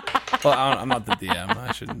boy. Well, I'm not the DM.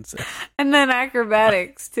 I shouldn't say. And then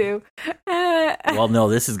acrobatics, too. Well, no,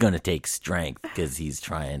 this is going to take strength because he's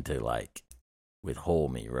trying to, like,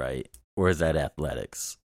 withhold me, right? Or is that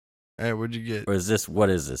athletics? All right, what'd you get? Or is this, what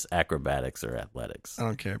is this, acrobatics or athletics? I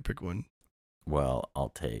don't care. Pick one. Well, I'll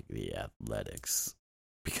take the athletics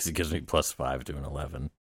because it gives me +5 to an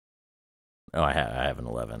 11. Oh, I have an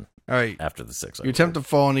 11 All right. after the 6. You attempt to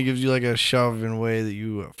fall, and he gives you like a shove in a way that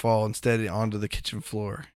you fall instead onto the kitchen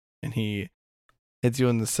floor. And he hits you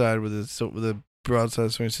on the side with a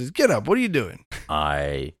broadside swing and says, "Get up. What are you doing?"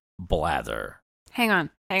 I blather. Hang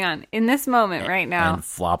on. In this moment right now. And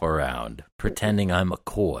flop around, pretending I'm a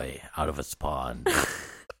koi out of a spawn.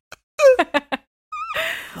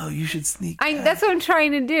 Oh, you should sneak. That's what I'm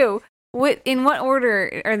trying to do. In what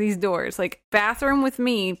order are these doors? Like bathroom with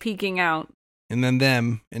me peeking out. And then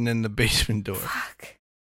them, and then the basement door. Fuck.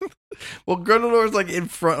 Well, Grundledor's like in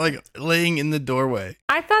front, like laying in the doorway.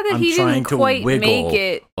 I thought that I'm he trying didn't to quite wiggle make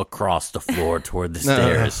it. across the floor toward the No.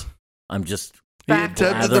 stairs. I'm just He Back-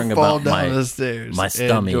 attempted blathering to fall about down the stairs. my And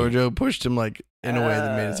stomach. Giorgio pushed him like in a way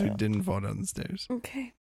that made it so he didn't fall down the stairs.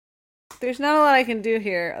 Okay. There's not a lot I can do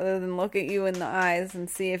here other than look at you in the eyes and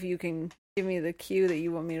see if you can give me the cue that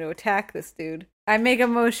you want me to attack this dude. I make a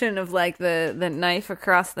motion of like the knife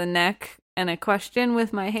across the neck and a question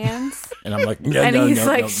with my hands. and I'm like, no, and no, he's no,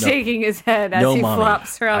 like no, no. shaking his head as No, he mommy.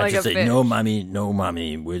 flops around I like just a say, fish. no,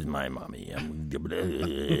 mommy, where's my mommy? I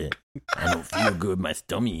don't feel good. My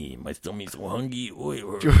stomach's so hungry. Oi,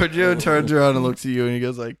 oi, Giorgio oi. turns around and looks at you and he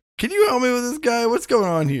goes like, "Can you help me with this guy? What's going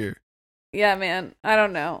on here?" Yeah, man. I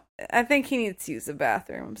don't know. I think he needs to use the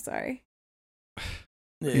bathroom. I'm sorry.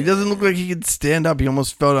 He doesn't look like he could stand up. He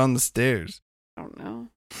almost fell down the stairs. I don't know.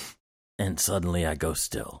 And suddenly I go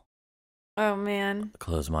still. Oh, man.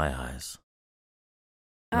 Close my eyes.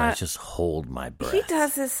 And I just hold my breath. He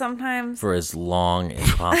does this sometimes. For as long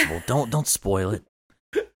as possible. Don't spoil it.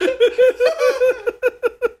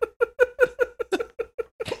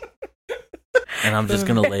 And I'm just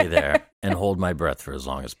going to lay there and hold my breath for as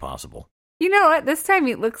long as possible. You know what? This time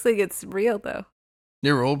it looks like it's real, though.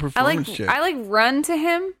 Your old performance check. I run to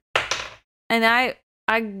him, and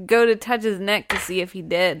I go to touch his neck to see if he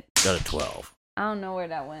did. Got a 12. I don't know where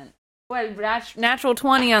that went. What, natural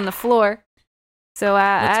 20 on the floor. So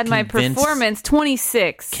I Let's add my convince- performance,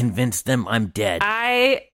 26. Convince them I'm dead.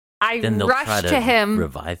 I then they'll try rush to, to him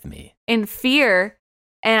revive me. in fear,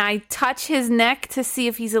 and I touch his neck to see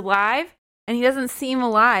if he's alive, and he doesn't seem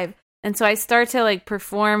alive. And so I start to like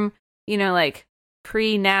perform, like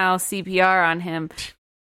pre-now CPR on him,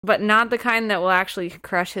 but not the kind that will actually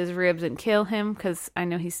crush his ribs and kill him, because I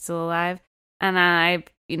know he's still alive. And I,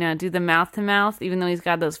 do the mouth-to-mouth, even though he's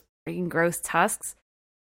got those freaking gross tusks.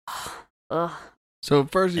 Ugh. So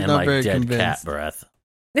at first he's And not like very dead convinced. cat breath.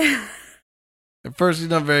 At first he's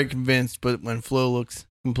not very convinced, but when Flo looks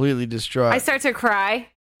completely distraught, I start to cry.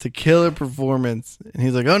 it's a killer performance, and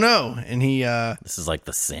he's like, "Oh no!" And he This is like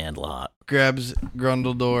the Sandlot. grabs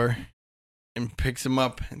Grundledor and picks him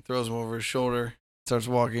up and throws him over his shoulder. Starts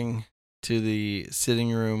walking to the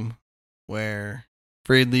sitting room where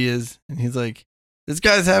Freddly is, and he's like, "This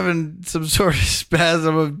guy's having some sort of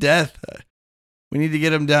spasm of death. We need to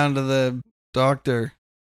get him down to the doctor."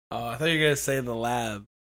 Oh, I thought you were going to say the lab.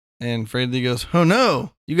 And Freddly goes, "Oh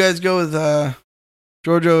no, you guys go with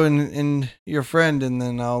Giorgio and your friend, and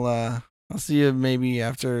then I'll see you maybe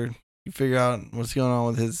after you figure out what's going on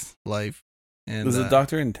with his life." And Is a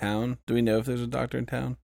doctor in town? Do we know if there's a doctor in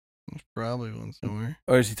town? probably one somewhere.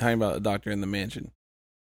 Or is he talking about a doctor in the mansion?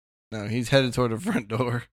 No, he's headed toward the front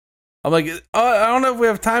door. I'm like, oh, I don't know if we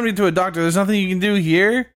have time to get to a doctor. There's nothing you can do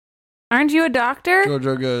here. Aren't you a doctor?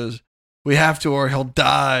 Giorgio goes, "We have to, or he'll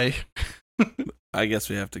die." I guess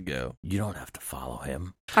we have to go. You don't have to follow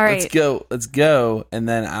him. All right. Let's go. And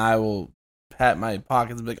then I will pat my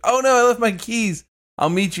pockets and be like, oh no, I left my keys. I'll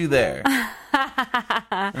meet you there.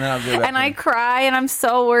 and then I'll go back I in. cry, and I'm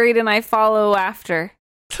so worried, and I follow after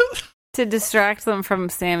to distract them from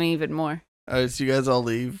Sammy even more. All right, so you guys all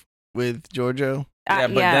leave with Giorgio. Yeah,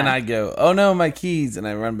 but then I go, oh no, my keys. And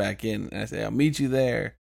I run back in and I say, I'll meet you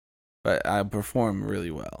there. But I perform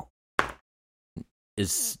really well.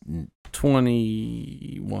 Is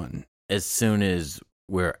 21. as soon as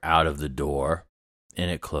we're out of the door and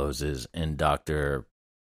it closes, and Dr.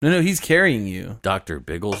 No, he's carrying you.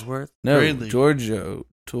 Bigglesworth? No, Really? Giorgio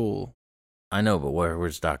Toole. I know, but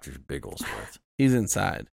where's Dr. Bigglesworth? He's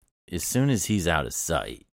inside. As soon as he's out of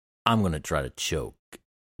sight, I'm going to try to choke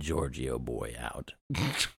Giorgio boy out.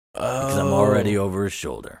 Because I'm already over his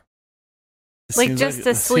shoulder. Like, just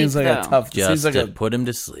to sleep, Seems like a though. tough. Just seems like to a. put him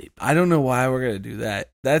to sleep. I don't know why we're gonna do that.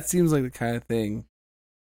 That seems like the kind of thing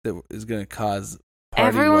that is gonna cause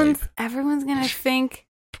party wipe. Everyone's gonna think.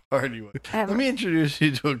 Party wipe. Let me introduce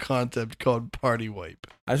you to a concept called party wipe.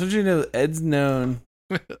 I just want you to know Ed's known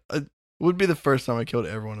It would be the first time I killed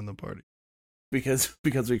everyone in the party. because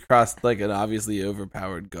we crossed like an obviously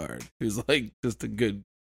overpowered guard who's like just a good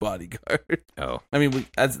bodyguard. Oh. I mean,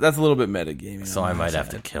 that's a little bit metagaming. So on I my might have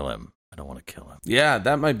to side. kill him. I don't want to kill him. Yeah,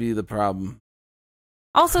 that might be the problem.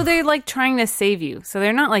 Also, they're like trying to save you, so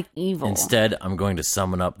they're not like evil. Instead, I'm going to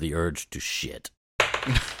summon up the urge to shit.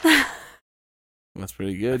 That's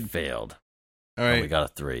pretty I good. failed. All Oh, right, we got a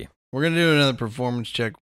 3. we're gonna do another performance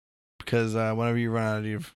check because whenever you run out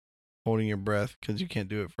of holding your breath, because you can't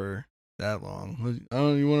do it for that long. I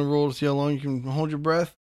don't. You want to roll to see how long you can hold your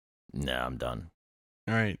breath? No, I'm done.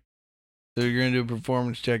 All right. So you're gonna do a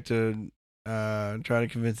performance check to try to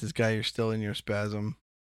convince this guy you're still in your spasm.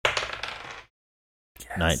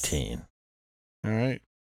 Yes. 19. All right.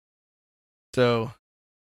 So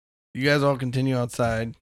you guys all continue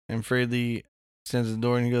outside, and Freddly stands at the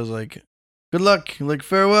door and he goes like, "Good luck, like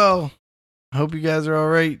farewell. I hope you guys are all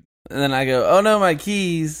right." And then I go, oh no, my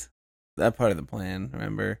keys. That part of the plan,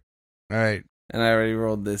 remember? All right. And I already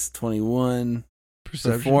rolled this 21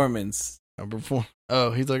 Perception. performance.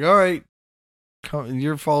 Oh, he's like, "All right.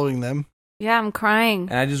 You're following them." Yeah, I'm crying.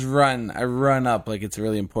 And I just run. I run up like it's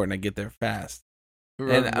really important. I get there fast.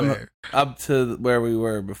 Run And I'm where? up to where we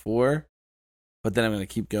were before, but then I'm going to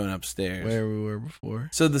keep going upstairs. Where we were before.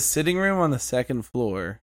 So the sitting room on the second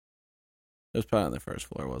floor, it was probably on the first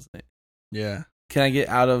floor, wasn't it? Yeah. Can I get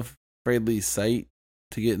out of Freddly's sight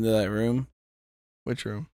to get into that room? Which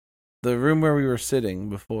room? The room where we were sitting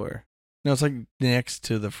before. No, it's like next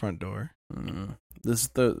to the front door. This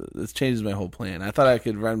changes my whole plan. I thought I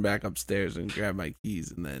could run back upstairs and grab my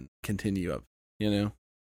keys and then continue up, you know?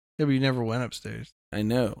 Yeah, but you never went upstairs. I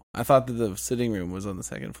know. I thought that the sitting room was on the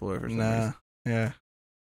second floor for some reason. Yeah.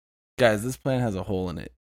 Guys, this plan has a hole in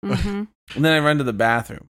it. Mm-hmm. And then I run to the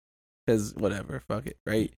bathroom. Because whatever, fuck it,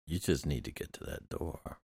 right? You just need to get to that door.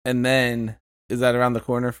 And then, is that around the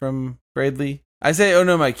corner from Freddly? I say, oh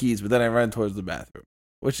no, my keys, but then I run towards the bathroom.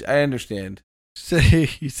 Which I understand.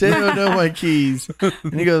 You say, "Oh no, my keys,"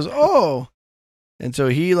 and he goes, "Oh," and so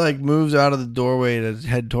he like moves out of the doorway to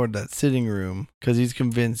head toward that sitting room because he's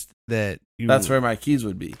convinced that That's where my keys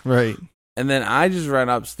would be. right. And then I just run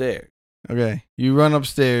upstairs. Okay, you run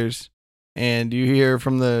upstairs, and you hear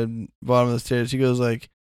from the bottom of the stairs. He goes like,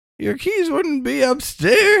 "Your keys wouldn't be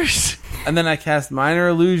upstairs." And then I cast Minor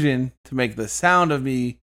Illusion to make the sound of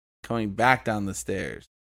me coming back down the stairs.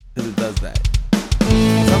 Because it does that.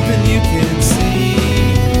 something you can see,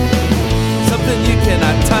 something you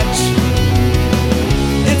cannot touch.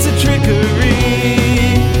 It's a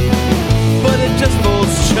trickery, but it just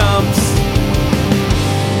fools chumps.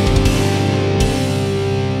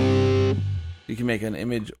 You can make an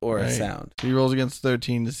image or a sound. He rolls against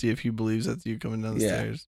 13 to see if he believes that's you coming down the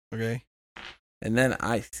stairs. Okay. And then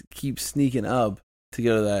I keep sneaking up to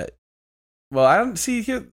go to that. Well, I don't see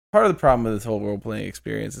here. Part of the problem with this whole role playing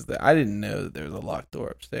experience is that I didn't know that there was a locked door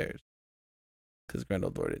upstairs because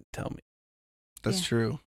Grendeldor didn't tell me. That's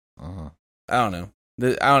true. Uh-huh. I don't know.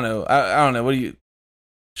 I don't know. I don't know. What do you?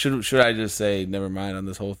 Should I just say never mind on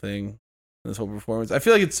this whole thing, this whole performance? I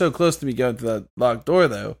feel like it's so close to me going to that locked door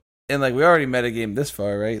though, and like we already metagamed this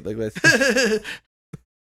far, right? Like let's.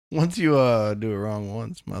 Once you do it wrong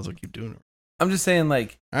once, might as well keep doing it. I'm just saying,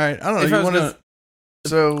 like, all right. I don't know. if You I was want to? gonna-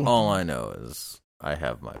 So All I know is I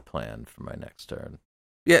have my plan for my next turn.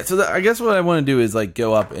 Yeah, so I guess what I want to do is like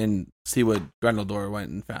go up and see what Grendeldor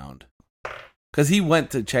went and found, because he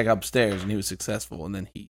went to check upstairs and he was successful, and then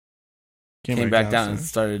he came back down and downstairs.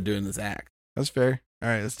 started doing this act. That's fair. All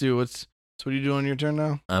right, let's do so what do you do on your turn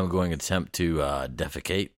now? I'm going to attempt to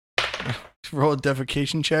defecate. Roll a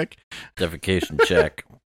defecation check. Defecation check.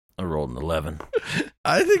 I rolled an 11.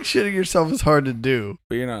 I think shitting yourself is hard to do.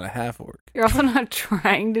 But you're not a half orc. You're also not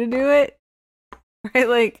trying to do it, right?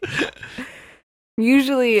 Like,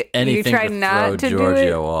 usually Anything you try to not throw to Giorgio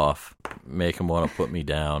do it. off, make him want to put me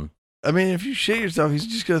down. I mean, if you shit yourself, he's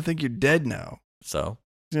just gonna think you're dead now. So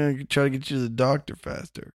He's gonna try to get you to the doctor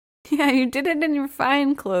faster. Yeah, you did it in your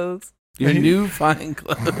fine clothes. Your new fine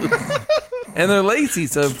clothes, and they're lacy,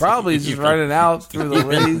 so probably just running out through the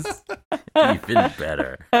lace. even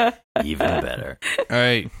better. Even better. All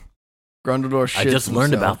right, Grendeldor shits I just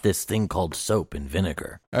learned himself. about this thing called soap and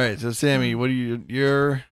vinegar. All right, so Sammy, what do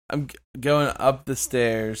you're? I'm going up the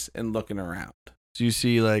stairs and looking around. So you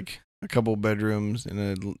see like a couple bedrooms and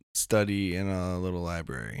a study and a little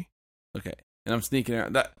library. Okay, and I'm sneaking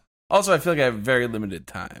around. Also, I feel like I have very limited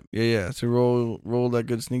time. Yeah. So roll that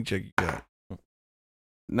good sneak check you got.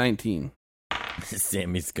 19.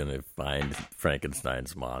 Sammy's gonna find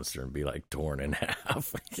Frankenstein's monster and be like torn in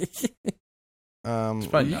half.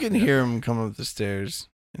 probably You not can good. hear him come up the stairs,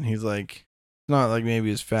 and he's like, not like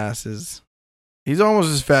maybe as fast as. He's almost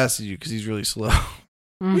as fast as you because he's really slow.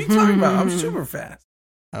 What are you talking about? I'm super fast.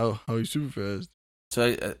 How he's super fast.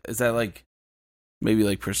 So is that like maybe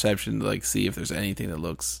like perception to like see if there's anything that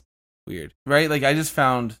looks weird, right? Like I just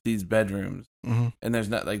found these bedrooms, Mm-hmm. and there's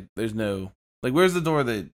no like where's the door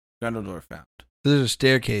that Grendeldor found? There's a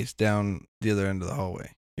staircase down the other end of the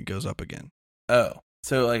hallway. It goes up again. Oh,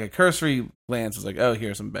 so like a cursory glance was like, oh,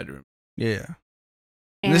 here's some bedroom. Yeah.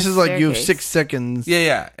 And And this a is like you have staircase. 6 seconds.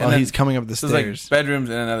 Yeah, and While then he's coming up the there's stairs. like bedrooms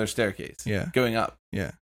and another staircase. Yeah. going up.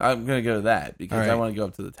 Yeah. I'm gonna go to that because All right. I want to go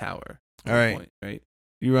up to the tower. All right. Point, right.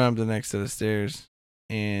 You run up the next set of stairs,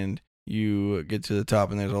 and you get to the top,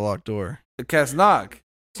 and there's a locked door. The cast knock.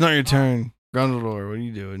 It's not your turn. Grendeldor, what are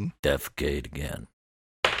you doing? Defecate again.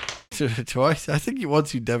 Twice? I think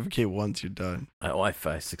once you defecate once, you're done. If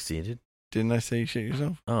I succeeded. Didn't I say you shit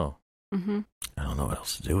yourself? Oh, Mm-hmm. I don't know what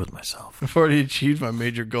else to do with myself. I've already achieved my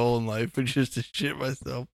major goal in life, which is to shit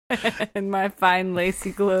myself. In my fine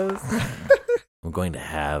lacy clothes. I'm going to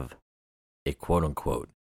have a quote unquote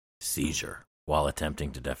seizure while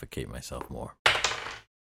attempting to defecate myself more.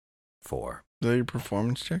 4, Is that your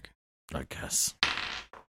performance check? I guess.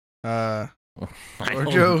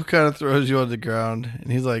 Giorgio kind of throws you on the ground,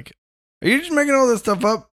 and he's like, "Are you just making all this stuff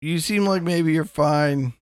up? You seem like maybe you're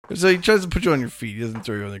fine." So he tries to put you on your feet. He doesn't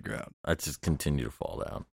throw you on the ground. I just continue to fall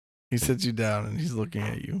down. He sits you down, and he's looking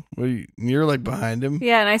at you. What are you? You're like behind him.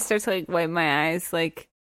 Yeah, and I start to like wipe my eyes, like,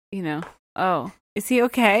 oh, is he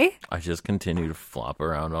okay? I just continue to flop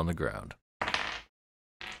around on the ground.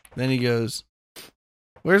 Then he goes,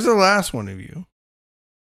 "Where's the last one of you?"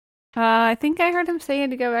 I think I heard him say he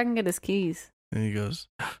had to go back and get his keys. And he goes,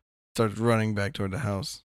 starts running back toward the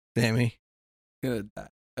house. Sammy. Gonna die.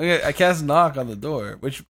 Okay, I cast knock on the door,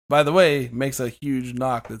 which, by the way, makes a huge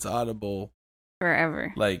knock that's audible,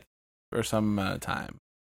 Forever. like for some amount of time.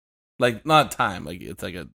 Like not time, like it's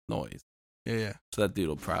like a noise. Yeah. So that dude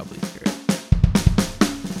will probably hear it.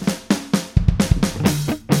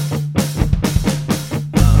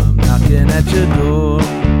 I'm knocking at your door.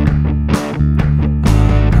 I'm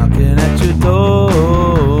knocking at your door.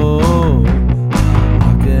 I'm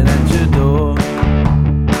knocking at your door.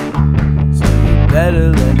 So you better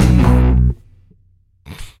let me in.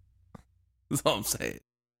 That's all I'm saying.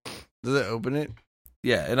 Does it open it?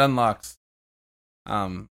 Yeah, it unlocks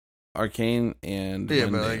arcane and Yeah,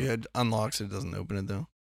 but mundane. like it unlocks it, doesn't open it though.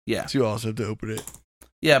 Yeah. So you also have to open it.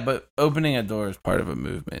 Yeah, but opening a door is part of a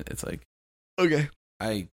movement. It's like Okay.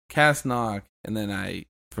 I cast knock, and then I,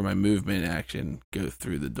 for my movement action, go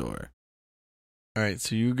through the door. All right,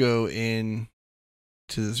 so you go in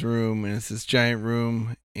to this room, and it's this giant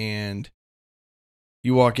room, and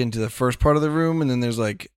you walk into the first part of the room, and then there's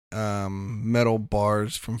like metal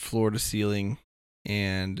bars from floor to ceiling,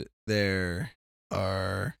 and there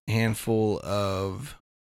are a handful of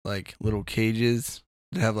like little cages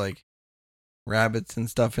that have like rabbits and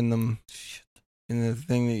stuff in them in the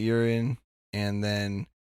thing that you're in, and then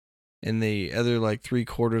in the other like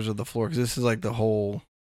 3/4 of the floor, because this is like the whole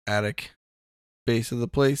attic base of the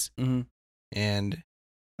place, Mm-hmm. and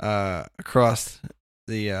across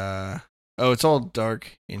the it's all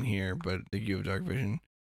dark in here, but you have dark vision.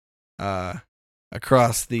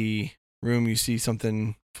 Across the room you see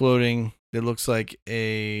something floating that looks like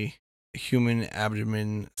a human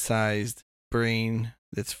abdomen sized brain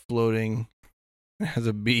that's floating. It has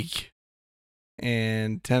a beak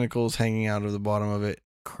and tentacles hanging out of the bottom of it.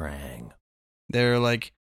 Krang. There are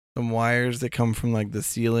like some wires that come from like the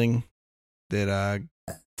ceiling that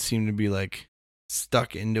seem to be like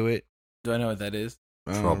stuck into it. Do I know what that is?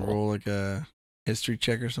 Trouble. Roll like a history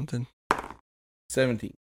check or something.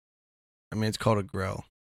 17. I mean, it's called a grell.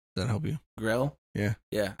 Does that help you? Grell? Yeah.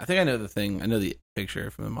 Yeah, I think I know the thing. I know the picture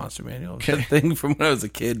from the Monster Manual. Okay. The thing from when I was a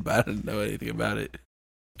kid, but I didn't know anything about it.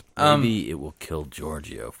 Maybe it will kill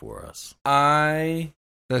Giorgio for us.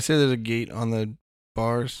 Did I say there's a gate on the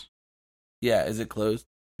bars? Yeah, is it closed?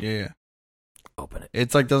 Yeah. Open it.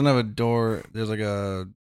 It's like doesn't have a door. There's like a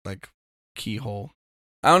keyhole.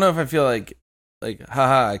 I don't know if I feel like,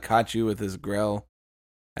 haha, I caught you with this Grell,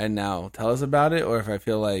 and now tell us about it, or if I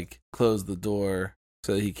feel like close the door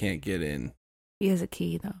so that he can't get in. He has a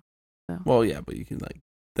key, though. So. Well, yeah, but you can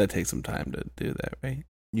that takes some time to do that, right?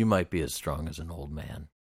 You might be as strong as an old man.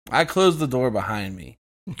 I closed the door behind me.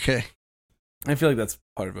 Okay. I feel like that's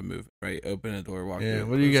part of a movement, right? Open a door, walk through. Yeah.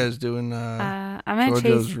 What are you guys doing? I'm gonna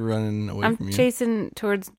Giorgio's chase. running away I'm from you. chasing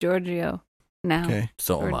towards Giorgio now. Okay.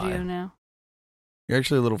 So am Giorgio I. now. You're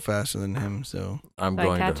actually a little faster than him, so I'm Do I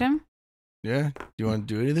going catch to. him? yeah. Do you want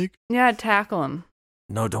to do anything? Yeah, tackle him.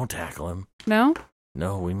 No, don't tackle him. No?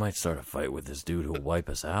 No, we might start a fight with this dude who'll wipe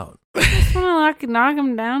us out. I just want to knock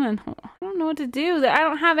him down, and I don't know what to do. I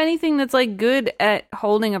don't have anything that's like good at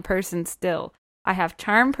holding a person still. I have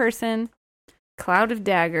Charm Person, Cloud of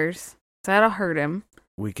Daggers. So that'll hurt him.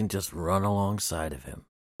 We can just run alongside of him.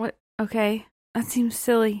 What? Okay, that seems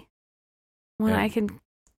silly. When And- I can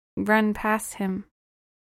run past him.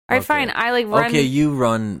 All right, Okay. fine. I run. Okay, you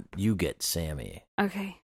run. You get Sammy.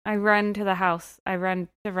 Okay, I run to the house. I run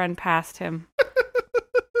past him.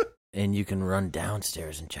 And you can run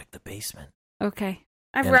downstairs and check the basement. Okay,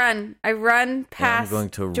 And- I run past I'm going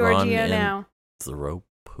to Giorgio run and now. throw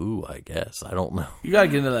poo, I guess. I don't know. You gotta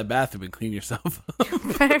get into that bathroom and clean yourself up.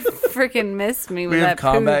 Better freaking miss me with We have that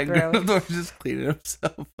combat poo throw. Grandor just cleaning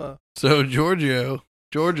himself up. So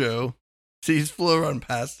Giorgio sees Flo run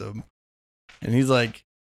past him, and he's like,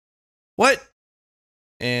 "What?"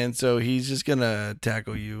 And so he's just gonna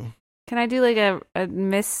tackle you. Can I do like a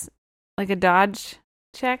miss, like a dodge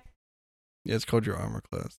check? Yeah, it's called your armor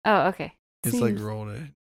class. Oh, okay. It's Seems- like roll to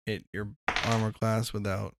hit your armor class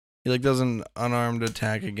without. He like does an unarmed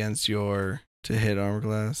attack against your to hit armor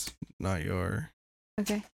class, not your.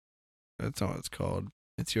 okay. That's not what it's called.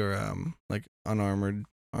 It's your like unarmored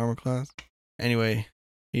armor class. Anyway,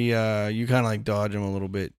 he you kind of like dodge him a little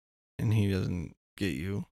bit, and he doesn't get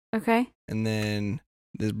you. Okay. And then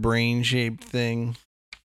this brain shaped thing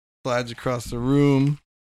slides across the room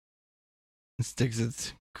and sticks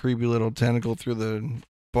its creepy little tentacle through the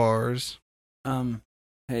bars.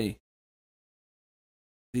 Hey.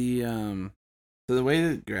 So the way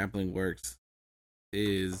that grappling works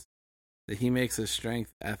is that he makes a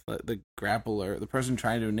strength the grappler, the person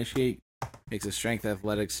trying to initiate, makes a strength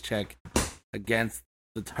athletics check against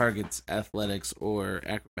the target's athletics or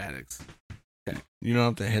acrobatics. You don't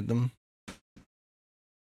have to hit them.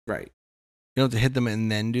 Right. You don't have to hit them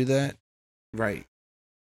and then do that. Right.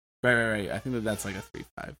 I think that's like a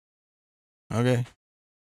 3-5. Okay,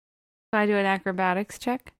 So I do an acrobatics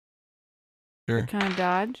check. sure. Kind of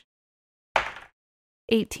dodge.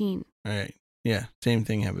 18. All right. Yeah, same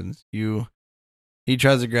thing happens. He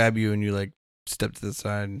tries to grab you, and you like step to the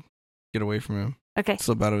side, get away from him, Okay.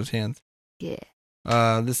 slip out of his hands.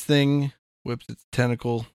 Yeah. This thing whips its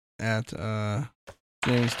tentacle at Sammy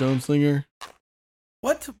Stoneslinger.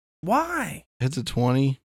 What? Why? Hits a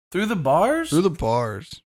 20 Through the bars? through the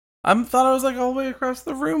bars. I thought I was like all the way across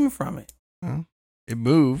the room from it. It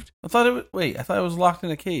moved. I thought it was locked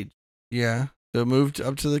in a cage. Yeah. So it moved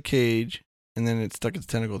up to the cage, and then it stuck its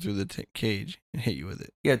tentacle through the cage and hit you with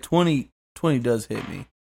it. Yeah, 20 does hit me.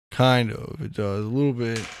 Kind of. It does. A little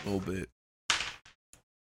bit. A little bit.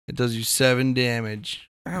 It does you 7 damage.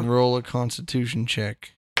 Ow. Roll a constitution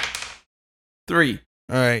check. 3.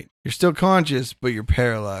 All right. You're still conscious, but you're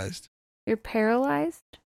paralyzed. You're paralyzed?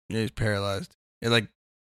 Yeah, he's paralyzed. It like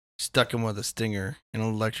stuck him with a stinger and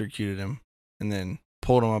electrocuted him and then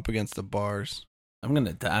pulled him up against the bars. I'm going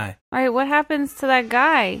to die. All right, what happens to that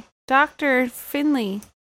guy? Dr. Finley.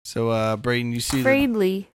 So, Brayden, you see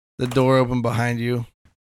Fradley. the door open behind you,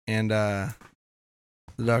 and the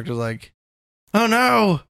doctor's like, "Oh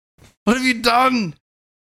no! What have you done?"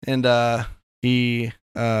 And he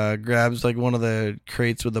grabs like one of the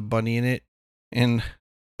crates with a bunny in it and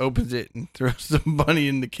opens it and throws the bunny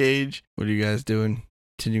in the cage. What are you guys doing?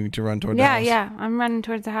 Continuing to run toward the house? Yeah, I'm running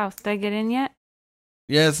towards the house. Did I get in yet?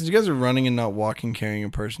 Yeah, since you guys are running and not walking, carrying a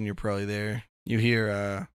person, you're probably there. You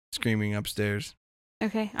hear screaming upstairs.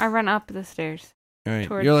 Okay, I run up the stairs. All right,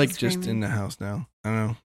 Towards you're the like just in screaming. the house now. I don't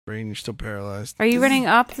know, Brayden, you're still paralyzed. Are you running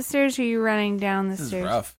up the stairs or are you running down the This is stairs?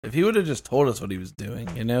 rough. If he would have just told us what he was doing,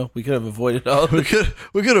 we could have avoided all of We it. could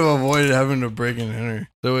have avoided having to break and enter.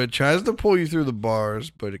 So it tries to pull you through the bars,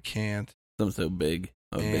 but it can't. I'm so big.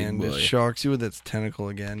 A And big it boy. shocks you with its tentacle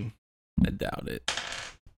again I doubt it.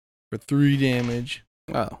 for 3 damage.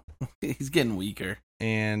 Oh, he's getting weaker.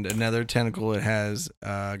 And another tentacle it has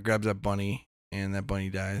grabs that bunny, and that bunny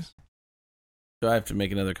dies. Do I have to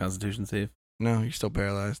make another Constitution save? No, you're still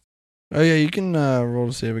paralyzed. Oh yeah, you can roll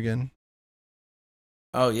to save again.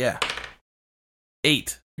 Oh yeah,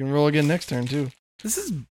 8. You can roll again next turn too. This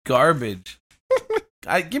is garbage.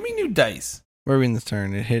 Give me new dice. Where are we in this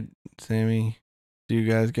turn? It hit Sammy. Do you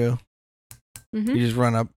guys go? Mm-hmm. You just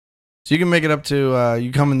run up. So you can make it up to,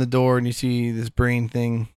 you come in the door and you see this brain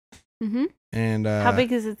thing. Mm-hmm. And How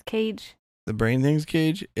big is its cage? the brain thing's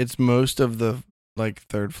cage? It's most of the, like,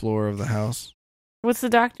 3rd floor of the house. What's the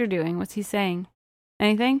doctor doing? What's he saying?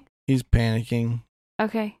 Anything? He's panicking.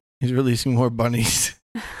 Okay. He's releasing more bunnies.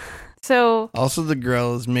 So, Also, the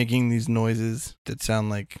Grell is making these noises that sound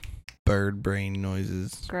like bird brain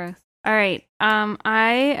noises. gross. All right.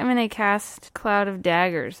 I am going to cast Cloud of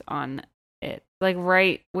Daggers on it. Like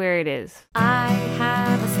right where it is. I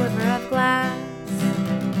have a sliver of glass,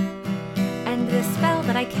 and the spell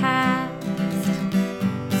that I cast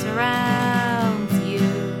surrounds you,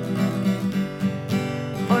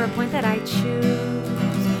 or a point that I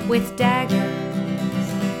choose with daggers,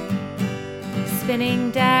 spinning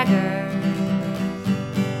daggers,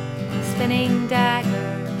 spinning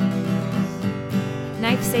daggers.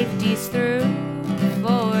 Knife safety's through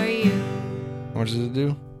for you. How much does it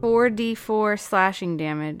do? 4d4 slashing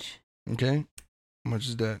damage. Okay. How much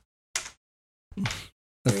is that?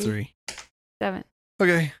 That's 3. 7.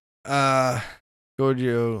 Okay.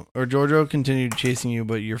 Giorgio continued chasing you,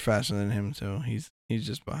 but you're faster than him, so he's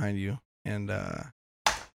just behind you. And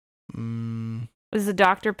Is the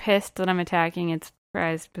doctor pissed that I'm attacking its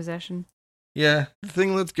prized possession? yeah, the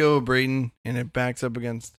thing lets go of Brayden, and it backs up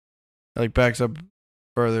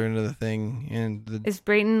further into the thing, and Is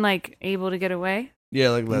Brayton like able to get away?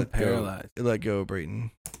 let I'm go. paralyzed. It let go of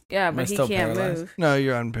Brayden. Yeah, Am I but he still can't paralyzed? move. No,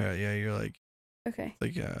 you're unparalyzed. Yeah, you're like Okay.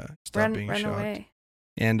 stop Run being shocked. away.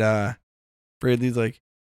 And Bradley's like,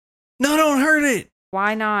 no, don't hurt it.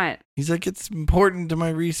 Why not? He's like, it's important to my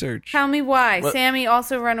research. Tell me why. What? Sammy,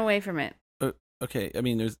 also run away from it. Okay, I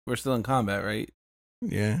mean, we're still in combat, right?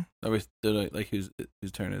 Yeah. Are we still like whose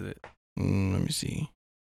turn is it? Let me see.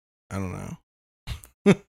 I don't know.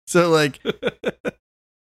 So like,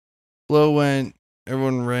 Flo went,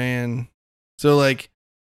 everyone ran. So like,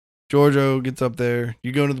 Giorgio gets up there.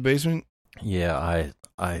 You go into the basement? Yeah,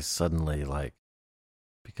 I suddenly like,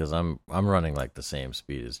 because I'm running like the same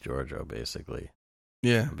speed as Giorgio basically.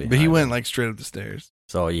 Yeah. But he Behind went him. like straight up the stairs.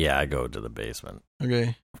 So yeah, I go to the basement.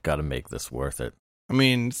 Okay. I've got to make this worth it. I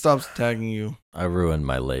mean, it stops attacking you. I ruined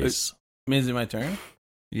my lace. I mean, is it my turn?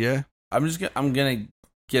 Yeah. I'm gonna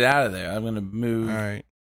get out of there. I'm gonna move All right.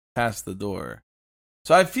 past the door.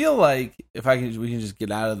 So I feel like if we can just get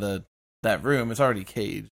out of that room. It's already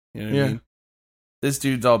caged. You know what Yeah. I mean? This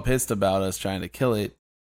dude's all pissed about us trying to kill it.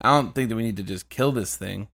 I don't think that we need to just kill this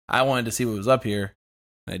thing. I wanted to see what was up here.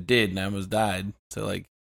 And I did, and I almost died. So like,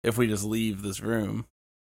 if we just leave this room.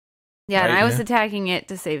 Yeah, and Right, I was yeah. attacking it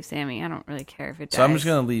to save Sammy. I don't really care if it dies. So I'm just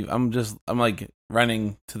gonna leave. I'm like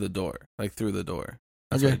running to the door, like through the door.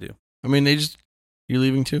 That's what I Okay. do. I mean, you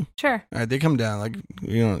leaving too? Sure. All right, they come down. Like,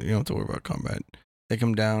 you don't have to worry about combat. They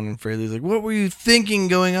come down, and Fraley's like, what were you thinking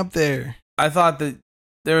going up there? I thought that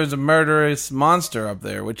there was a murderous monster up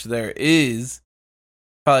there, which there is.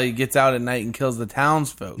 Probably gets out at night and kills the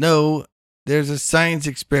townsfolk. No, there's a science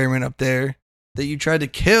experiment up there that you tried to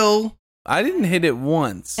kill. I didn't hit it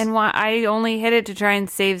once. And why I only hit it to try and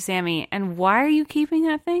save Sammy. And why are you keeping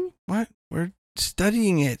that thing? What? We're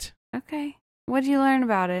studying it. Okay. What did you learn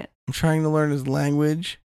about it? I'm trying to learn its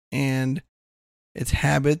language and its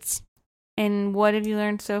habits. And what have you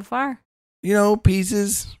learned so far? You know,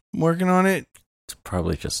 pieces. I'm working on it. It's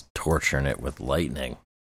probably just torturing it with lightning.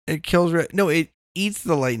 It kills. No, it eats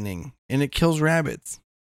the lightning and it kills rabbits.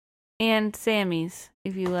 And Sammy's,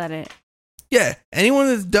 if you let it. Yeah, anyone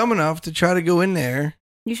that's dumb enough to try to go in there.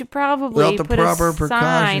 You should probably Without the put proper a sign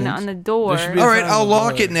precautions. on the door There should be All right, sign I'll on the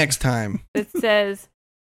lock door. it next time. that says,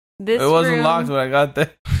 "This It wasn't room, locked when I got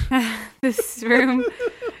there. this room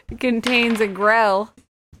contains a grell.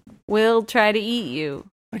 Will try to eat you."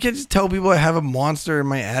 I can't just tell people I have a monster in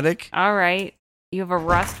my attic. All right. You have a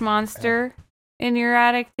rust monster in your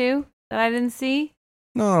attic too that I didn't see?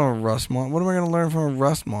 No, a rust monster. What am I going to learn from a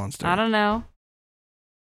rust monster? I don't know.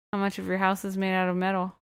 How much of your house is made out of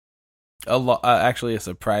metal? Actually, a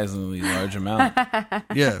surprisingly large amount.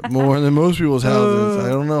 Yeah, more than most people's houses. I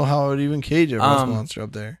don't know how I would even cage a rust monster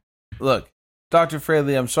up there. Look, Dr.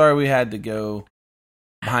 Fraley, I'm sorry we had to go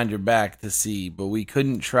behind your back to see, but we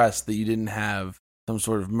couldn't trust that you didn't have some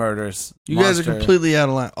sort of murderous You guys are monster. completely out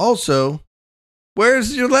of line. Also,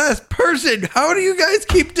 where's your last person? How do you guys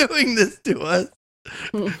keep doing this to us?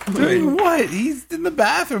 Doing what? He's in the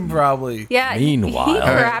bathroom, probably. Yeah. Meanwhile- he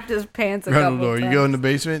crapped his pants a couple Reynolds, times. you go in the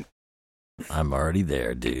basement? I'm already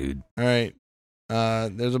there, dude. All right.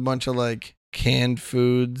 There's a bunch of like canned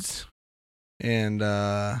foods and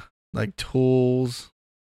like tools,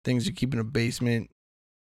 things you keep in a basement.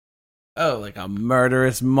 Oh, like a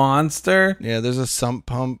murderous monster? Yeah, there's a sump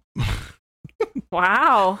pump.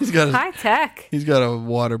 Wow. He's got a- high tech. He's got a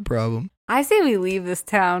water problem. I say we leave this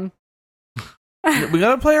town. We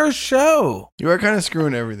gotta play our show. You are kind of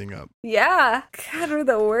screwing everything up. Yeah. God, we're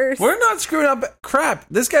the worst. We're not screwing up crap.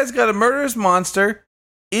 This guy's got a murderous monster.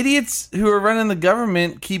 Idiots who are running the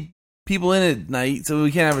government keep people in at night so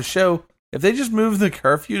we can't have a show. If they just moved the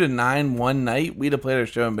curfew to 9 one night, we'd have played our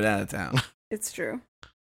show and been out of town. It's true. And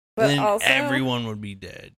But then also, everyone would be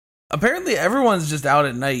dead. Apparently, everyone's just out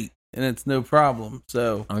at night and it's no problem.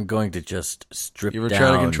 So I'm going to just strip You ever down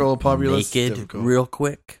try to control a populace? It's naked difficult. real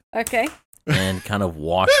quick Okay. and kind of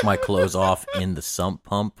wash my clothes off in the sump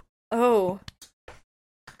pump. Oh.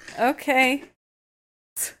 Okay.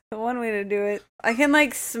 One way to do it. I can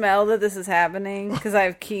like smell that this is happening because I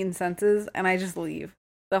have keen senses, and I just leave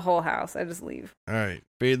the whole house. I just leave. All right.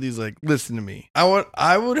 Bailey's like, listen to me.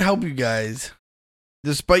 I would help you guys,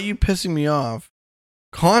 despite you pissing me off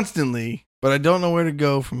constantly, but I don't know where to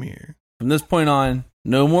go from here. from this point on,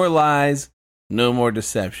 no more lies, no more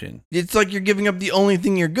deception. It's like you're giving up the only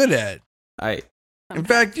thing you're good at. I In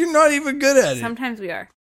fact, you're not even good at it. Sometimes we are.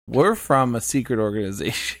 We're from a secret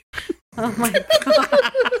organization. Oh my god.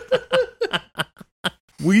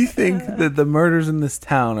 We think that the murders in this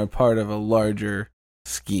town are part of a larger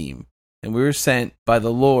scheme. And we were sent by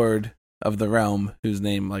the Lord of the realm, whose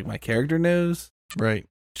name, like, my character knows. Right.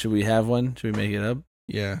 Should we have one? Should we make it up?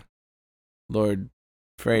 Yeah. Lord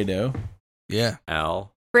Fredo. Yeah.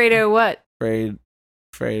 Al. Fredo what?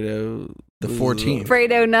 Fredo. The 14th.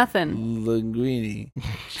 Fredo nothing. Linguini.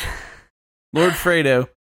 Lord Fredo,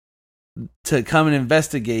 to come and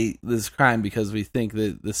investigate this crime because we think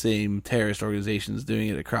that the same terrorist organization is doing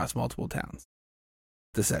it across multiple towns.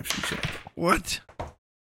 Deception check. What?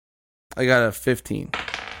 I got a 15.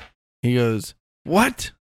 He goes,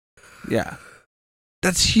 what? Yeah.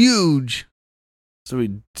 That's huge. So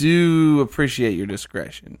we do appreciate your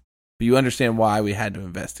discretion, but you understand why we had to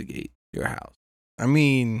investigate your house. I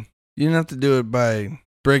mean, you didn't have to do it by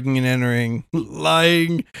breaking and entering,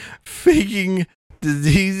 lying, faking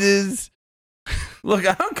diseases. Look,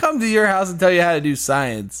 I don't come to your house and tell you how to do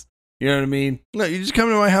science. You know what I mean? No, you just come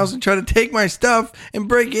to my house and try to take my stuff and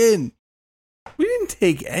break in We didn't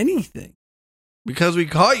take anything. because we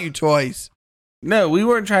caught you twice. No, we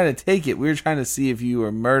weren't trying to take it. We were trying to see if you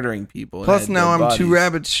were murdering people. and Plus, had now dead I'm 2 bodies.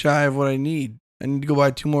 rabbits shy of what I need. I need to go buy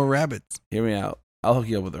 2 more rabbits. Hear me out. I'll hook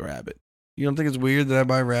you up with a rabbit. You don't think it's weird that I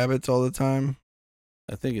buy rabbits all the time?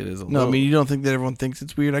 I think it is a No, little. I mean, you don't think that everyone thinks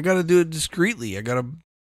it's weird? I got to do it discreetly. I got to.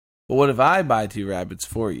 But what if I buy 2 rabbits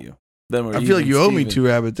for you? Then we're I feel like you owe me Steven. 2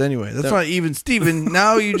 rabbits anyway. That's No. not even Steven.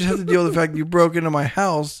 Now you just have to deal with the fact that you broke into my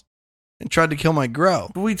house and tried to kill my grow.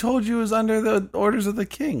 But we told you it was under the orders of the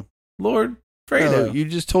king, Lord Fredo. No, you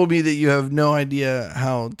just told me that you have no idea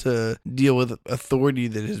how to deal with authority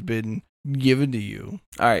that has been given to you.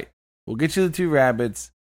 All right, we'll get you the 2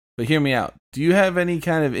 rabbits, but hear me out. Do you have any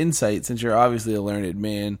kind of insight, since you're obviously a learned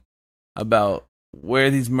man, about where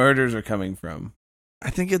these murders are coming from? I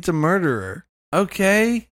think it's a murderer.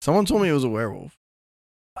 Okay. Someone told me it was a werewolf.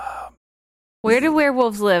 Where do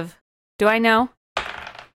werewolves live? Do I know?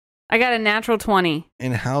 I got a natural 20.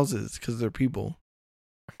 In houses, because they're people.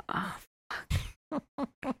 Oh,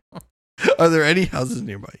 Are there any houses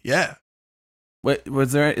nearby? Yeah. What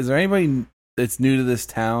is there anybody that's new to this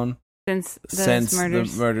town since the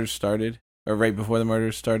murders started? Or right before the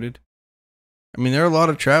murders started? I mean, there are a lot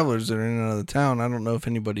of travelers that are in and out of the town. I don't know if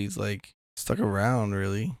anybody's, like, stuck around,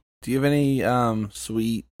 really. Do you have any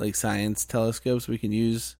sweet, like, science telescopes we can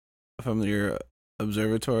use from your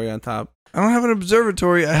observatory on top? I don't have an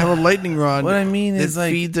observatory. I have a lightning rod What I mean that is,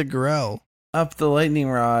 like, feeds a grell. up the lightning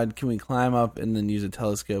rod, can we climb up and then use a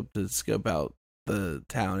telescope to scope out the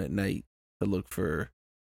town at night to look for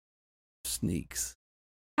sneaks?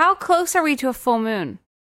 How close are we to a full moon?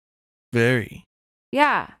 Very.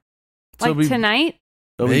 Yeah. So Like tonight?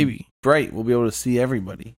 It'll be Maybe. bright. We'll be able to see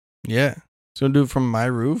everybody. Yeah. So do it from my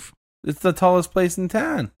roof? It's the tallest place in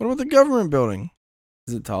town. What about the government building?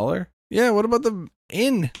 Is it taller? Yeah, what about the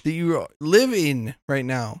inn that you live in right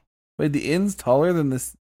now? Wait, the inn's taller than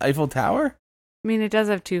this Eiffel Tower? I mean, it does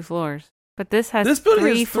have 2 floors. But this has This building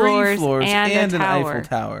three has 3 floors and a an tower. Eiffel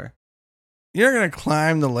Tower. You're not going to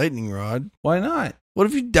climb the lightning rod. Why not? What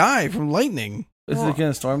if you die from lightning? Is it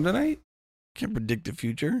going to storm tonight? Can't predict the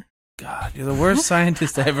future. God, you're the worst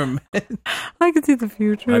scientist I ever met. I can see the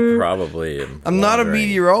future. I probably am. I'm not a wandering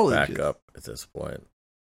meteorologist. Back up at this point.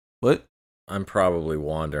 What? I'm probably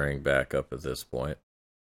wandering back up at this point,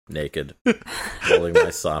 naked, holding my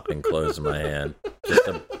sopping clothes in my hand.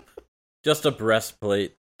 Just a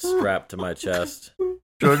breastplate strapped to my chest.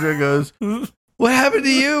 Georgia goes, what happened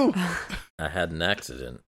to you? I had an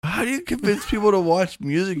accident. How do you convince people to watch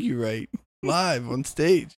music you write live on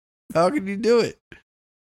stage? How can you do it?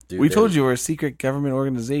 Dude, We told you we're a secret government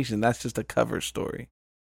organization. That's just a cover story.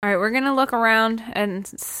 All right, we're going to look around and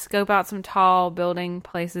scope out some tall building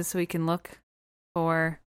places so we can look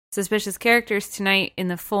for suspicious characters tonight in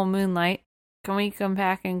the full moonlight. Can we come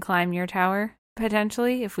back and climb your tower,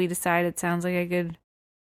 potentially, if we decide it sounds like a good...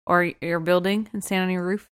 Or your building and stand on your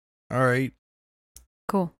roof? All right.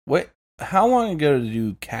 Cool. What? How long ago did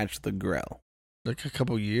you catch the Grell? Like a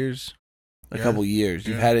couple years. A Yeah. couple years.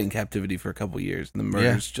 You've Yeah. had it in captivity for a couple years, and the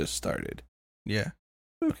murders just started. Yeah.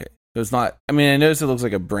 Okay. So it's not. I mean, I noticed it looks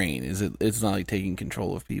like a brain. Is it? It's not like taking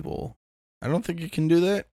control of people. I don't think it can do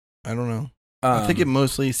that. I don't know. I think it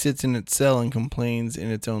mostly sits in its cell and complains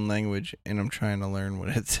in its own language, and I'm trying to learn what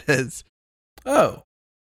it says. Oh,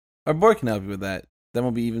 our boy can help you with that. Then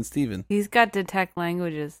we'll be even Steven. He's got detect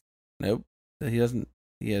languages. Nope. He doesn't.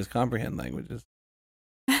 He has comprehend languages.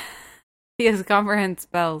 He has comprehend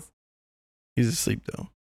spells. He's asleep, though.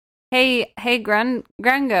 Hey,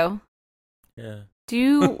 Grango. Yeah. Do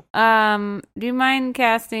you mind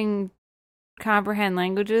casting comprehend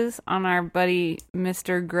languages on our buddy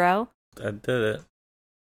Mr. Grell? I did it.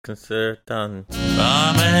 Consider it done.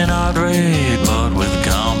 I may not read, but with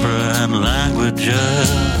comprehend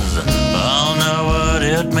languages, I'll know what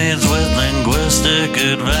it means with linguistic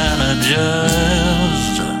advantages.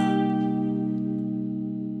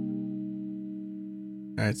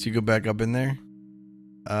 All right, so you go back up in there.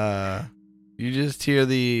 You just hear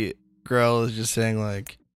the Grell is just saying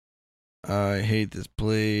like, I hate this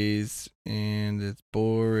place and it's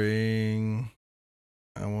boring.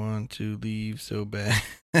 I want to leave so bad.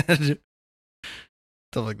 Stuff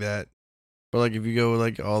like that. But like if you go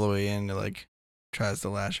like all the way in, it like tries to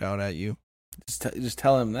lash out at you. Just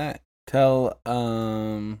tell him that. Tell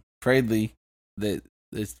Fradley that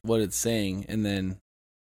it's what it's saying, and then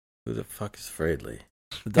Who the fuck is Fradley?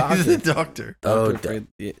 the doctor. He's the doctor. Oh,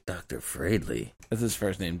 Yeah, Dr. Fradley. that's his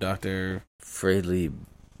first name, Dr. Fradley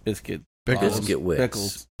Biscuit. Pickles. Biscuit Wicks.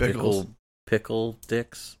 Pickles. Pickles. Pickle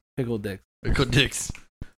Dicks. Pickle Dick. Pickle dicks.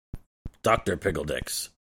 Dr. Pickle Dicks.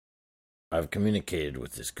 I've communicated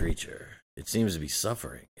with this creature. It seems to be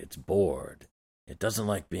suffering. It's bored. It doesn't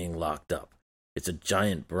like being locked up. It's a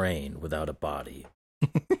giant brain without a body.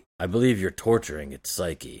 I believe you're torturing its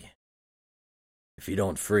psyche. If you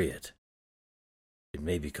don't free it, it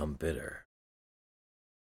may become bitter.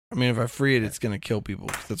 I mean, if I free it, it's gonna kill people.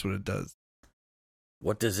 'Cause that's what it does.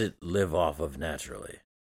 What does it live off of naturally?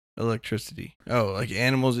 Electricity. Oh, like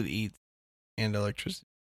animals it eats and electricity.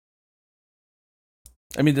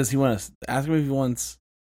 I mean, does he want to ask him if he wants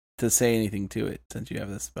to say anything to it since you have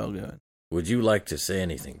this spell going? Would you like to say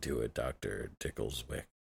anything to it, Dr. Tickleswick?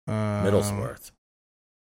 Um, Middlesworth.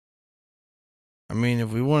 I mean, if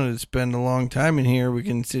we wanted to spend a long time in here, we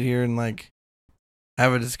can sit here and like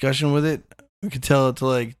have a discussion with it. We could tell it to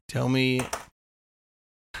like tell me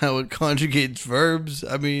how it conjugates verbs.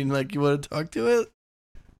 I mean, like you want to talk to it?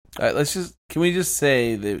 All right, can we just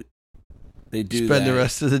say that They do Spend that, the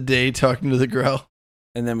rest of the day talking to the Grell.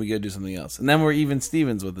 and then we go do something else. And then we're even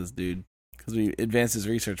Stevens with this dude. Because we advanced his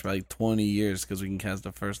research by like 20 years because we can cast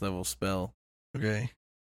a first level spell. Okay.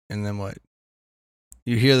 And then what?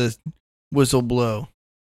 You hear this whistle blow.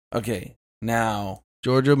 Okay, now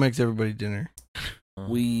Giorgio makes everybody dinner.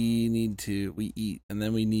 we eat, and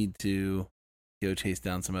then we need to go chase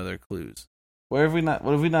down some other clues. What have we not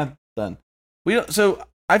done? We don't. So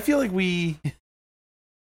I feel like we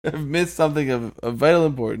have missed something of vital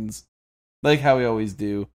importance, like how we always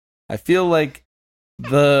do. I feel like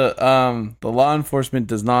the law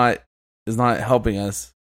enforcement is not helping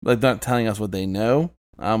us, like not telling us what they know,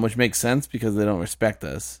 which makes sense because they don't respect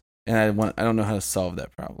us, and I don't know how to solve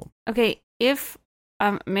that problem. Okay, if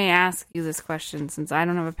may I ask you this question, since I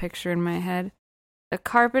don't have a picture in my head. The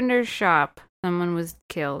carpenter's shop someone was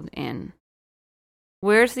killed in.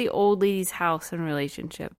 Where's the old lady's house in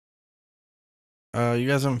relationship? You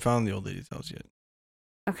guys haven't found the old lady's house yet.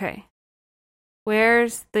 Okay.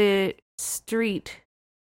 Where's the street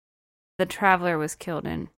the traveler was killed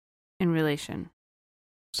in relation?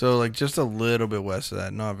 So, like, just a little bit west of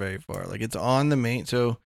that, not very far. Like, it's on the main.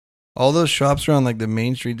 So, all those shops are on, like, the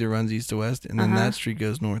main street that runs east to west, and then that street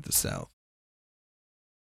goes north to south.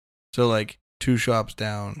 So, like, 2 shops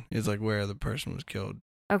down is, like, where the person was killed.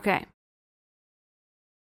 Okay.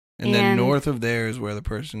 And then north of there is where the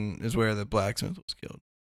blacksmith was killed.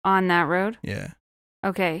 On that road? Yeah.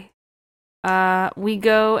 Okay. We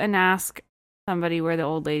go and ask somebody where the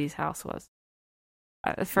old lady's house was.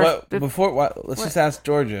 Let's just ask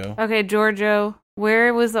Giorgio. Okay, Giorgio,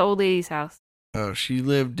 where was the old lady's house? Oh, she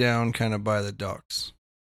lived down kind of by the docks.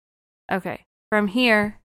 Okay. From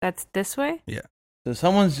here, that's this way? Yeah. So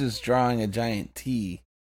someone's just drawing a giant T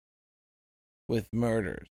with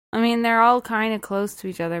murders. I mean, they're all kind of close to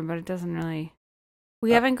each other, but it doesn't really...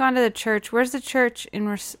 We haven't gone to the church. Where's the church in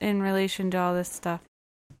relation to all this stuff?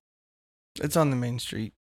 It's on the main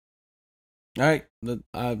street. All right,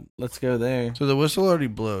 let's go there. So the whistle already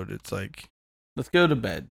blowed. It's like... Let's go to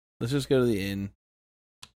bed. Let's just go to the inn.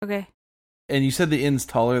 Okay. And you said the inn's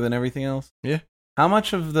taller than everything else? Yeah. How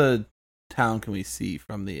much of the town can we see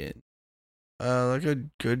from the inn? Like a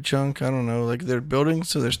good chunk. I don't know. Like, they're buildings,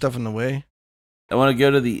 so there's stuff in the way. I want to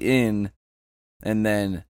go to the inn and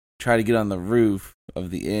then try to get on the roof of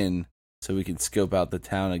the inn so we can scope out the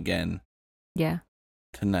town again. Yeah.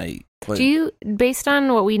 Tonight. But Do you, based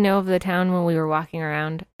on what we know of the town when we were walking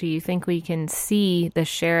around, do you think we can see the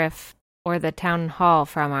sheriff or the town hall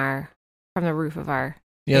from the roof of our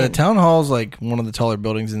Yeah, inn? the town hall's like one of the taller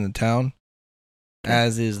buildings in the town,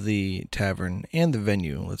 as is the tavern and the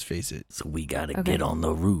venue, let's face it. So we gotta Okay. get on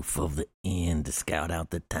the roof of the inn to scout out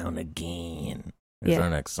the town again. Here's Yeah.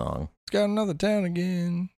 our next song. Scout another town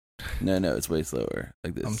again. no, it's way slower.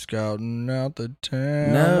 Like this. I'm scouting out the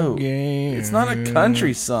town No, again. it's not a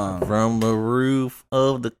country song. From the roof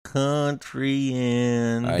of the country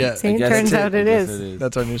inn. Yeah. See, it turns out it is.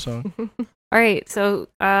 That's our new song. All right, so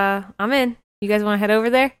I'm in. You guys want to head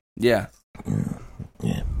over there? Yeah.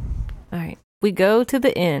 Yeah. All right. We go to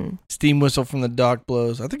the inn. Steam whistle from the dock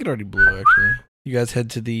blows. I think it already blew, actually. You guys head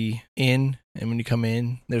to the inn, and when you come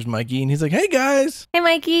in, there's Mikey, and he's like, "Hey, guys. Hey,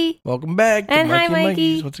 Mikey. Welcome back to And hi, Mikey and Mikey.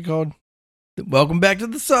 Mikey's. What's it called? Welcome back to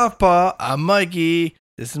the Soft Paw. I'm Mikey.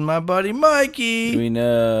 This is my buddy Mikey." We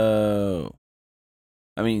know.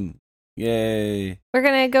 I mean, yay. We're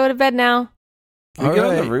going to go to bed now. Can we All get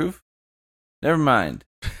on right. the roof? Never mind.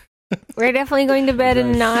 We're definitely going to bed We're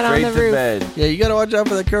and going not on straight the to roof. bed. Yeah, you gotta watch out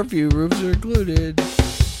for the curfew. Roofs are included.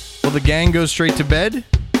 Will the gang go straight to bed?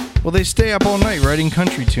 Will they stay up all night writing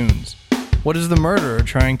country tunes? What is the murderer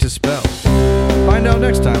trying to spell? Find out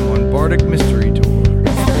next time on Bardic Mystery Tour.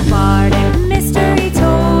 Bardic Mystery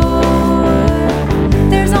Tour.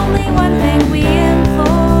 There's only one thing we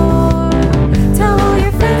implore. Tell all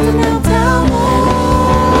your friends and they'll tell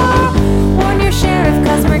more. Warn your sheriff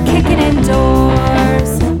 'cause we're kicking in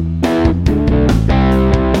doors.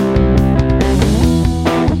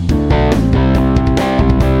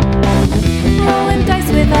 Rolling dice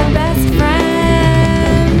with our best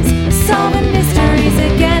friends. Solving mysteries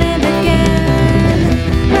again and again.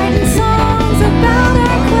 Writing songs about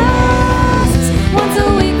our quests. Once a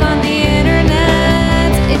week on the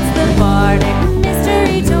internet. It's the Bardic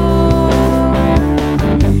Mystery Tour.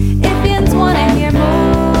 If yins want to hear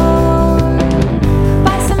more,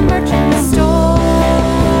 buy some merch in the store.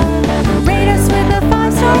 Rate us with a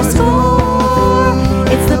 5-star score.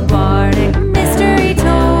 It's the Bardic Mystery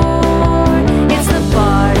Tour. It's the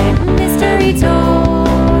Bardic Mystery Tour.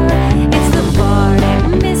 It's the Bardic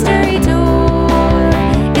Mystery Tour.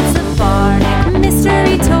 It's the Bardic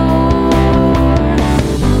Mystery Tour.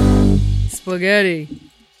 Spaghetti.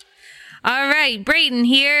 All right, Brayden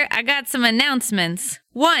here. I got some announcements.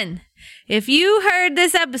 1, if you heard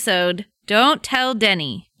this episode, don't tell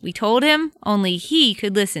Denny. We told him only he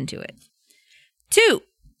could listen to it. 2,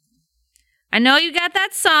 I know you got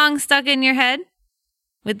that song stuck in your head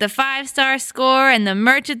with the 5-star score and the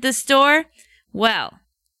merch at the store. Well,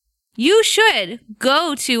 you should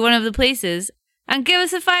go to one of the places and give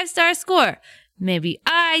us a 5-star score. Maybe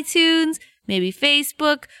iTunes, maybe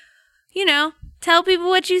Facebook. You know, tell people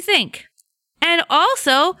what you think. And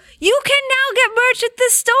also, you can now get merch at the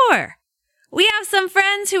store. We have some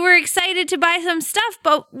friends who were excited to buy some stuff,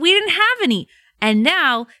 but we didn't have any. And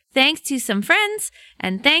now, thanks to some friends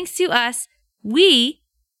and thanks to us, we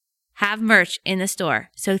have merch in the store.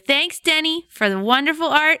 So thanks, Denny, for the wonderful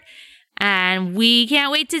art. And we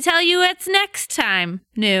can't wait to tell you what's next time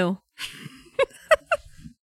new.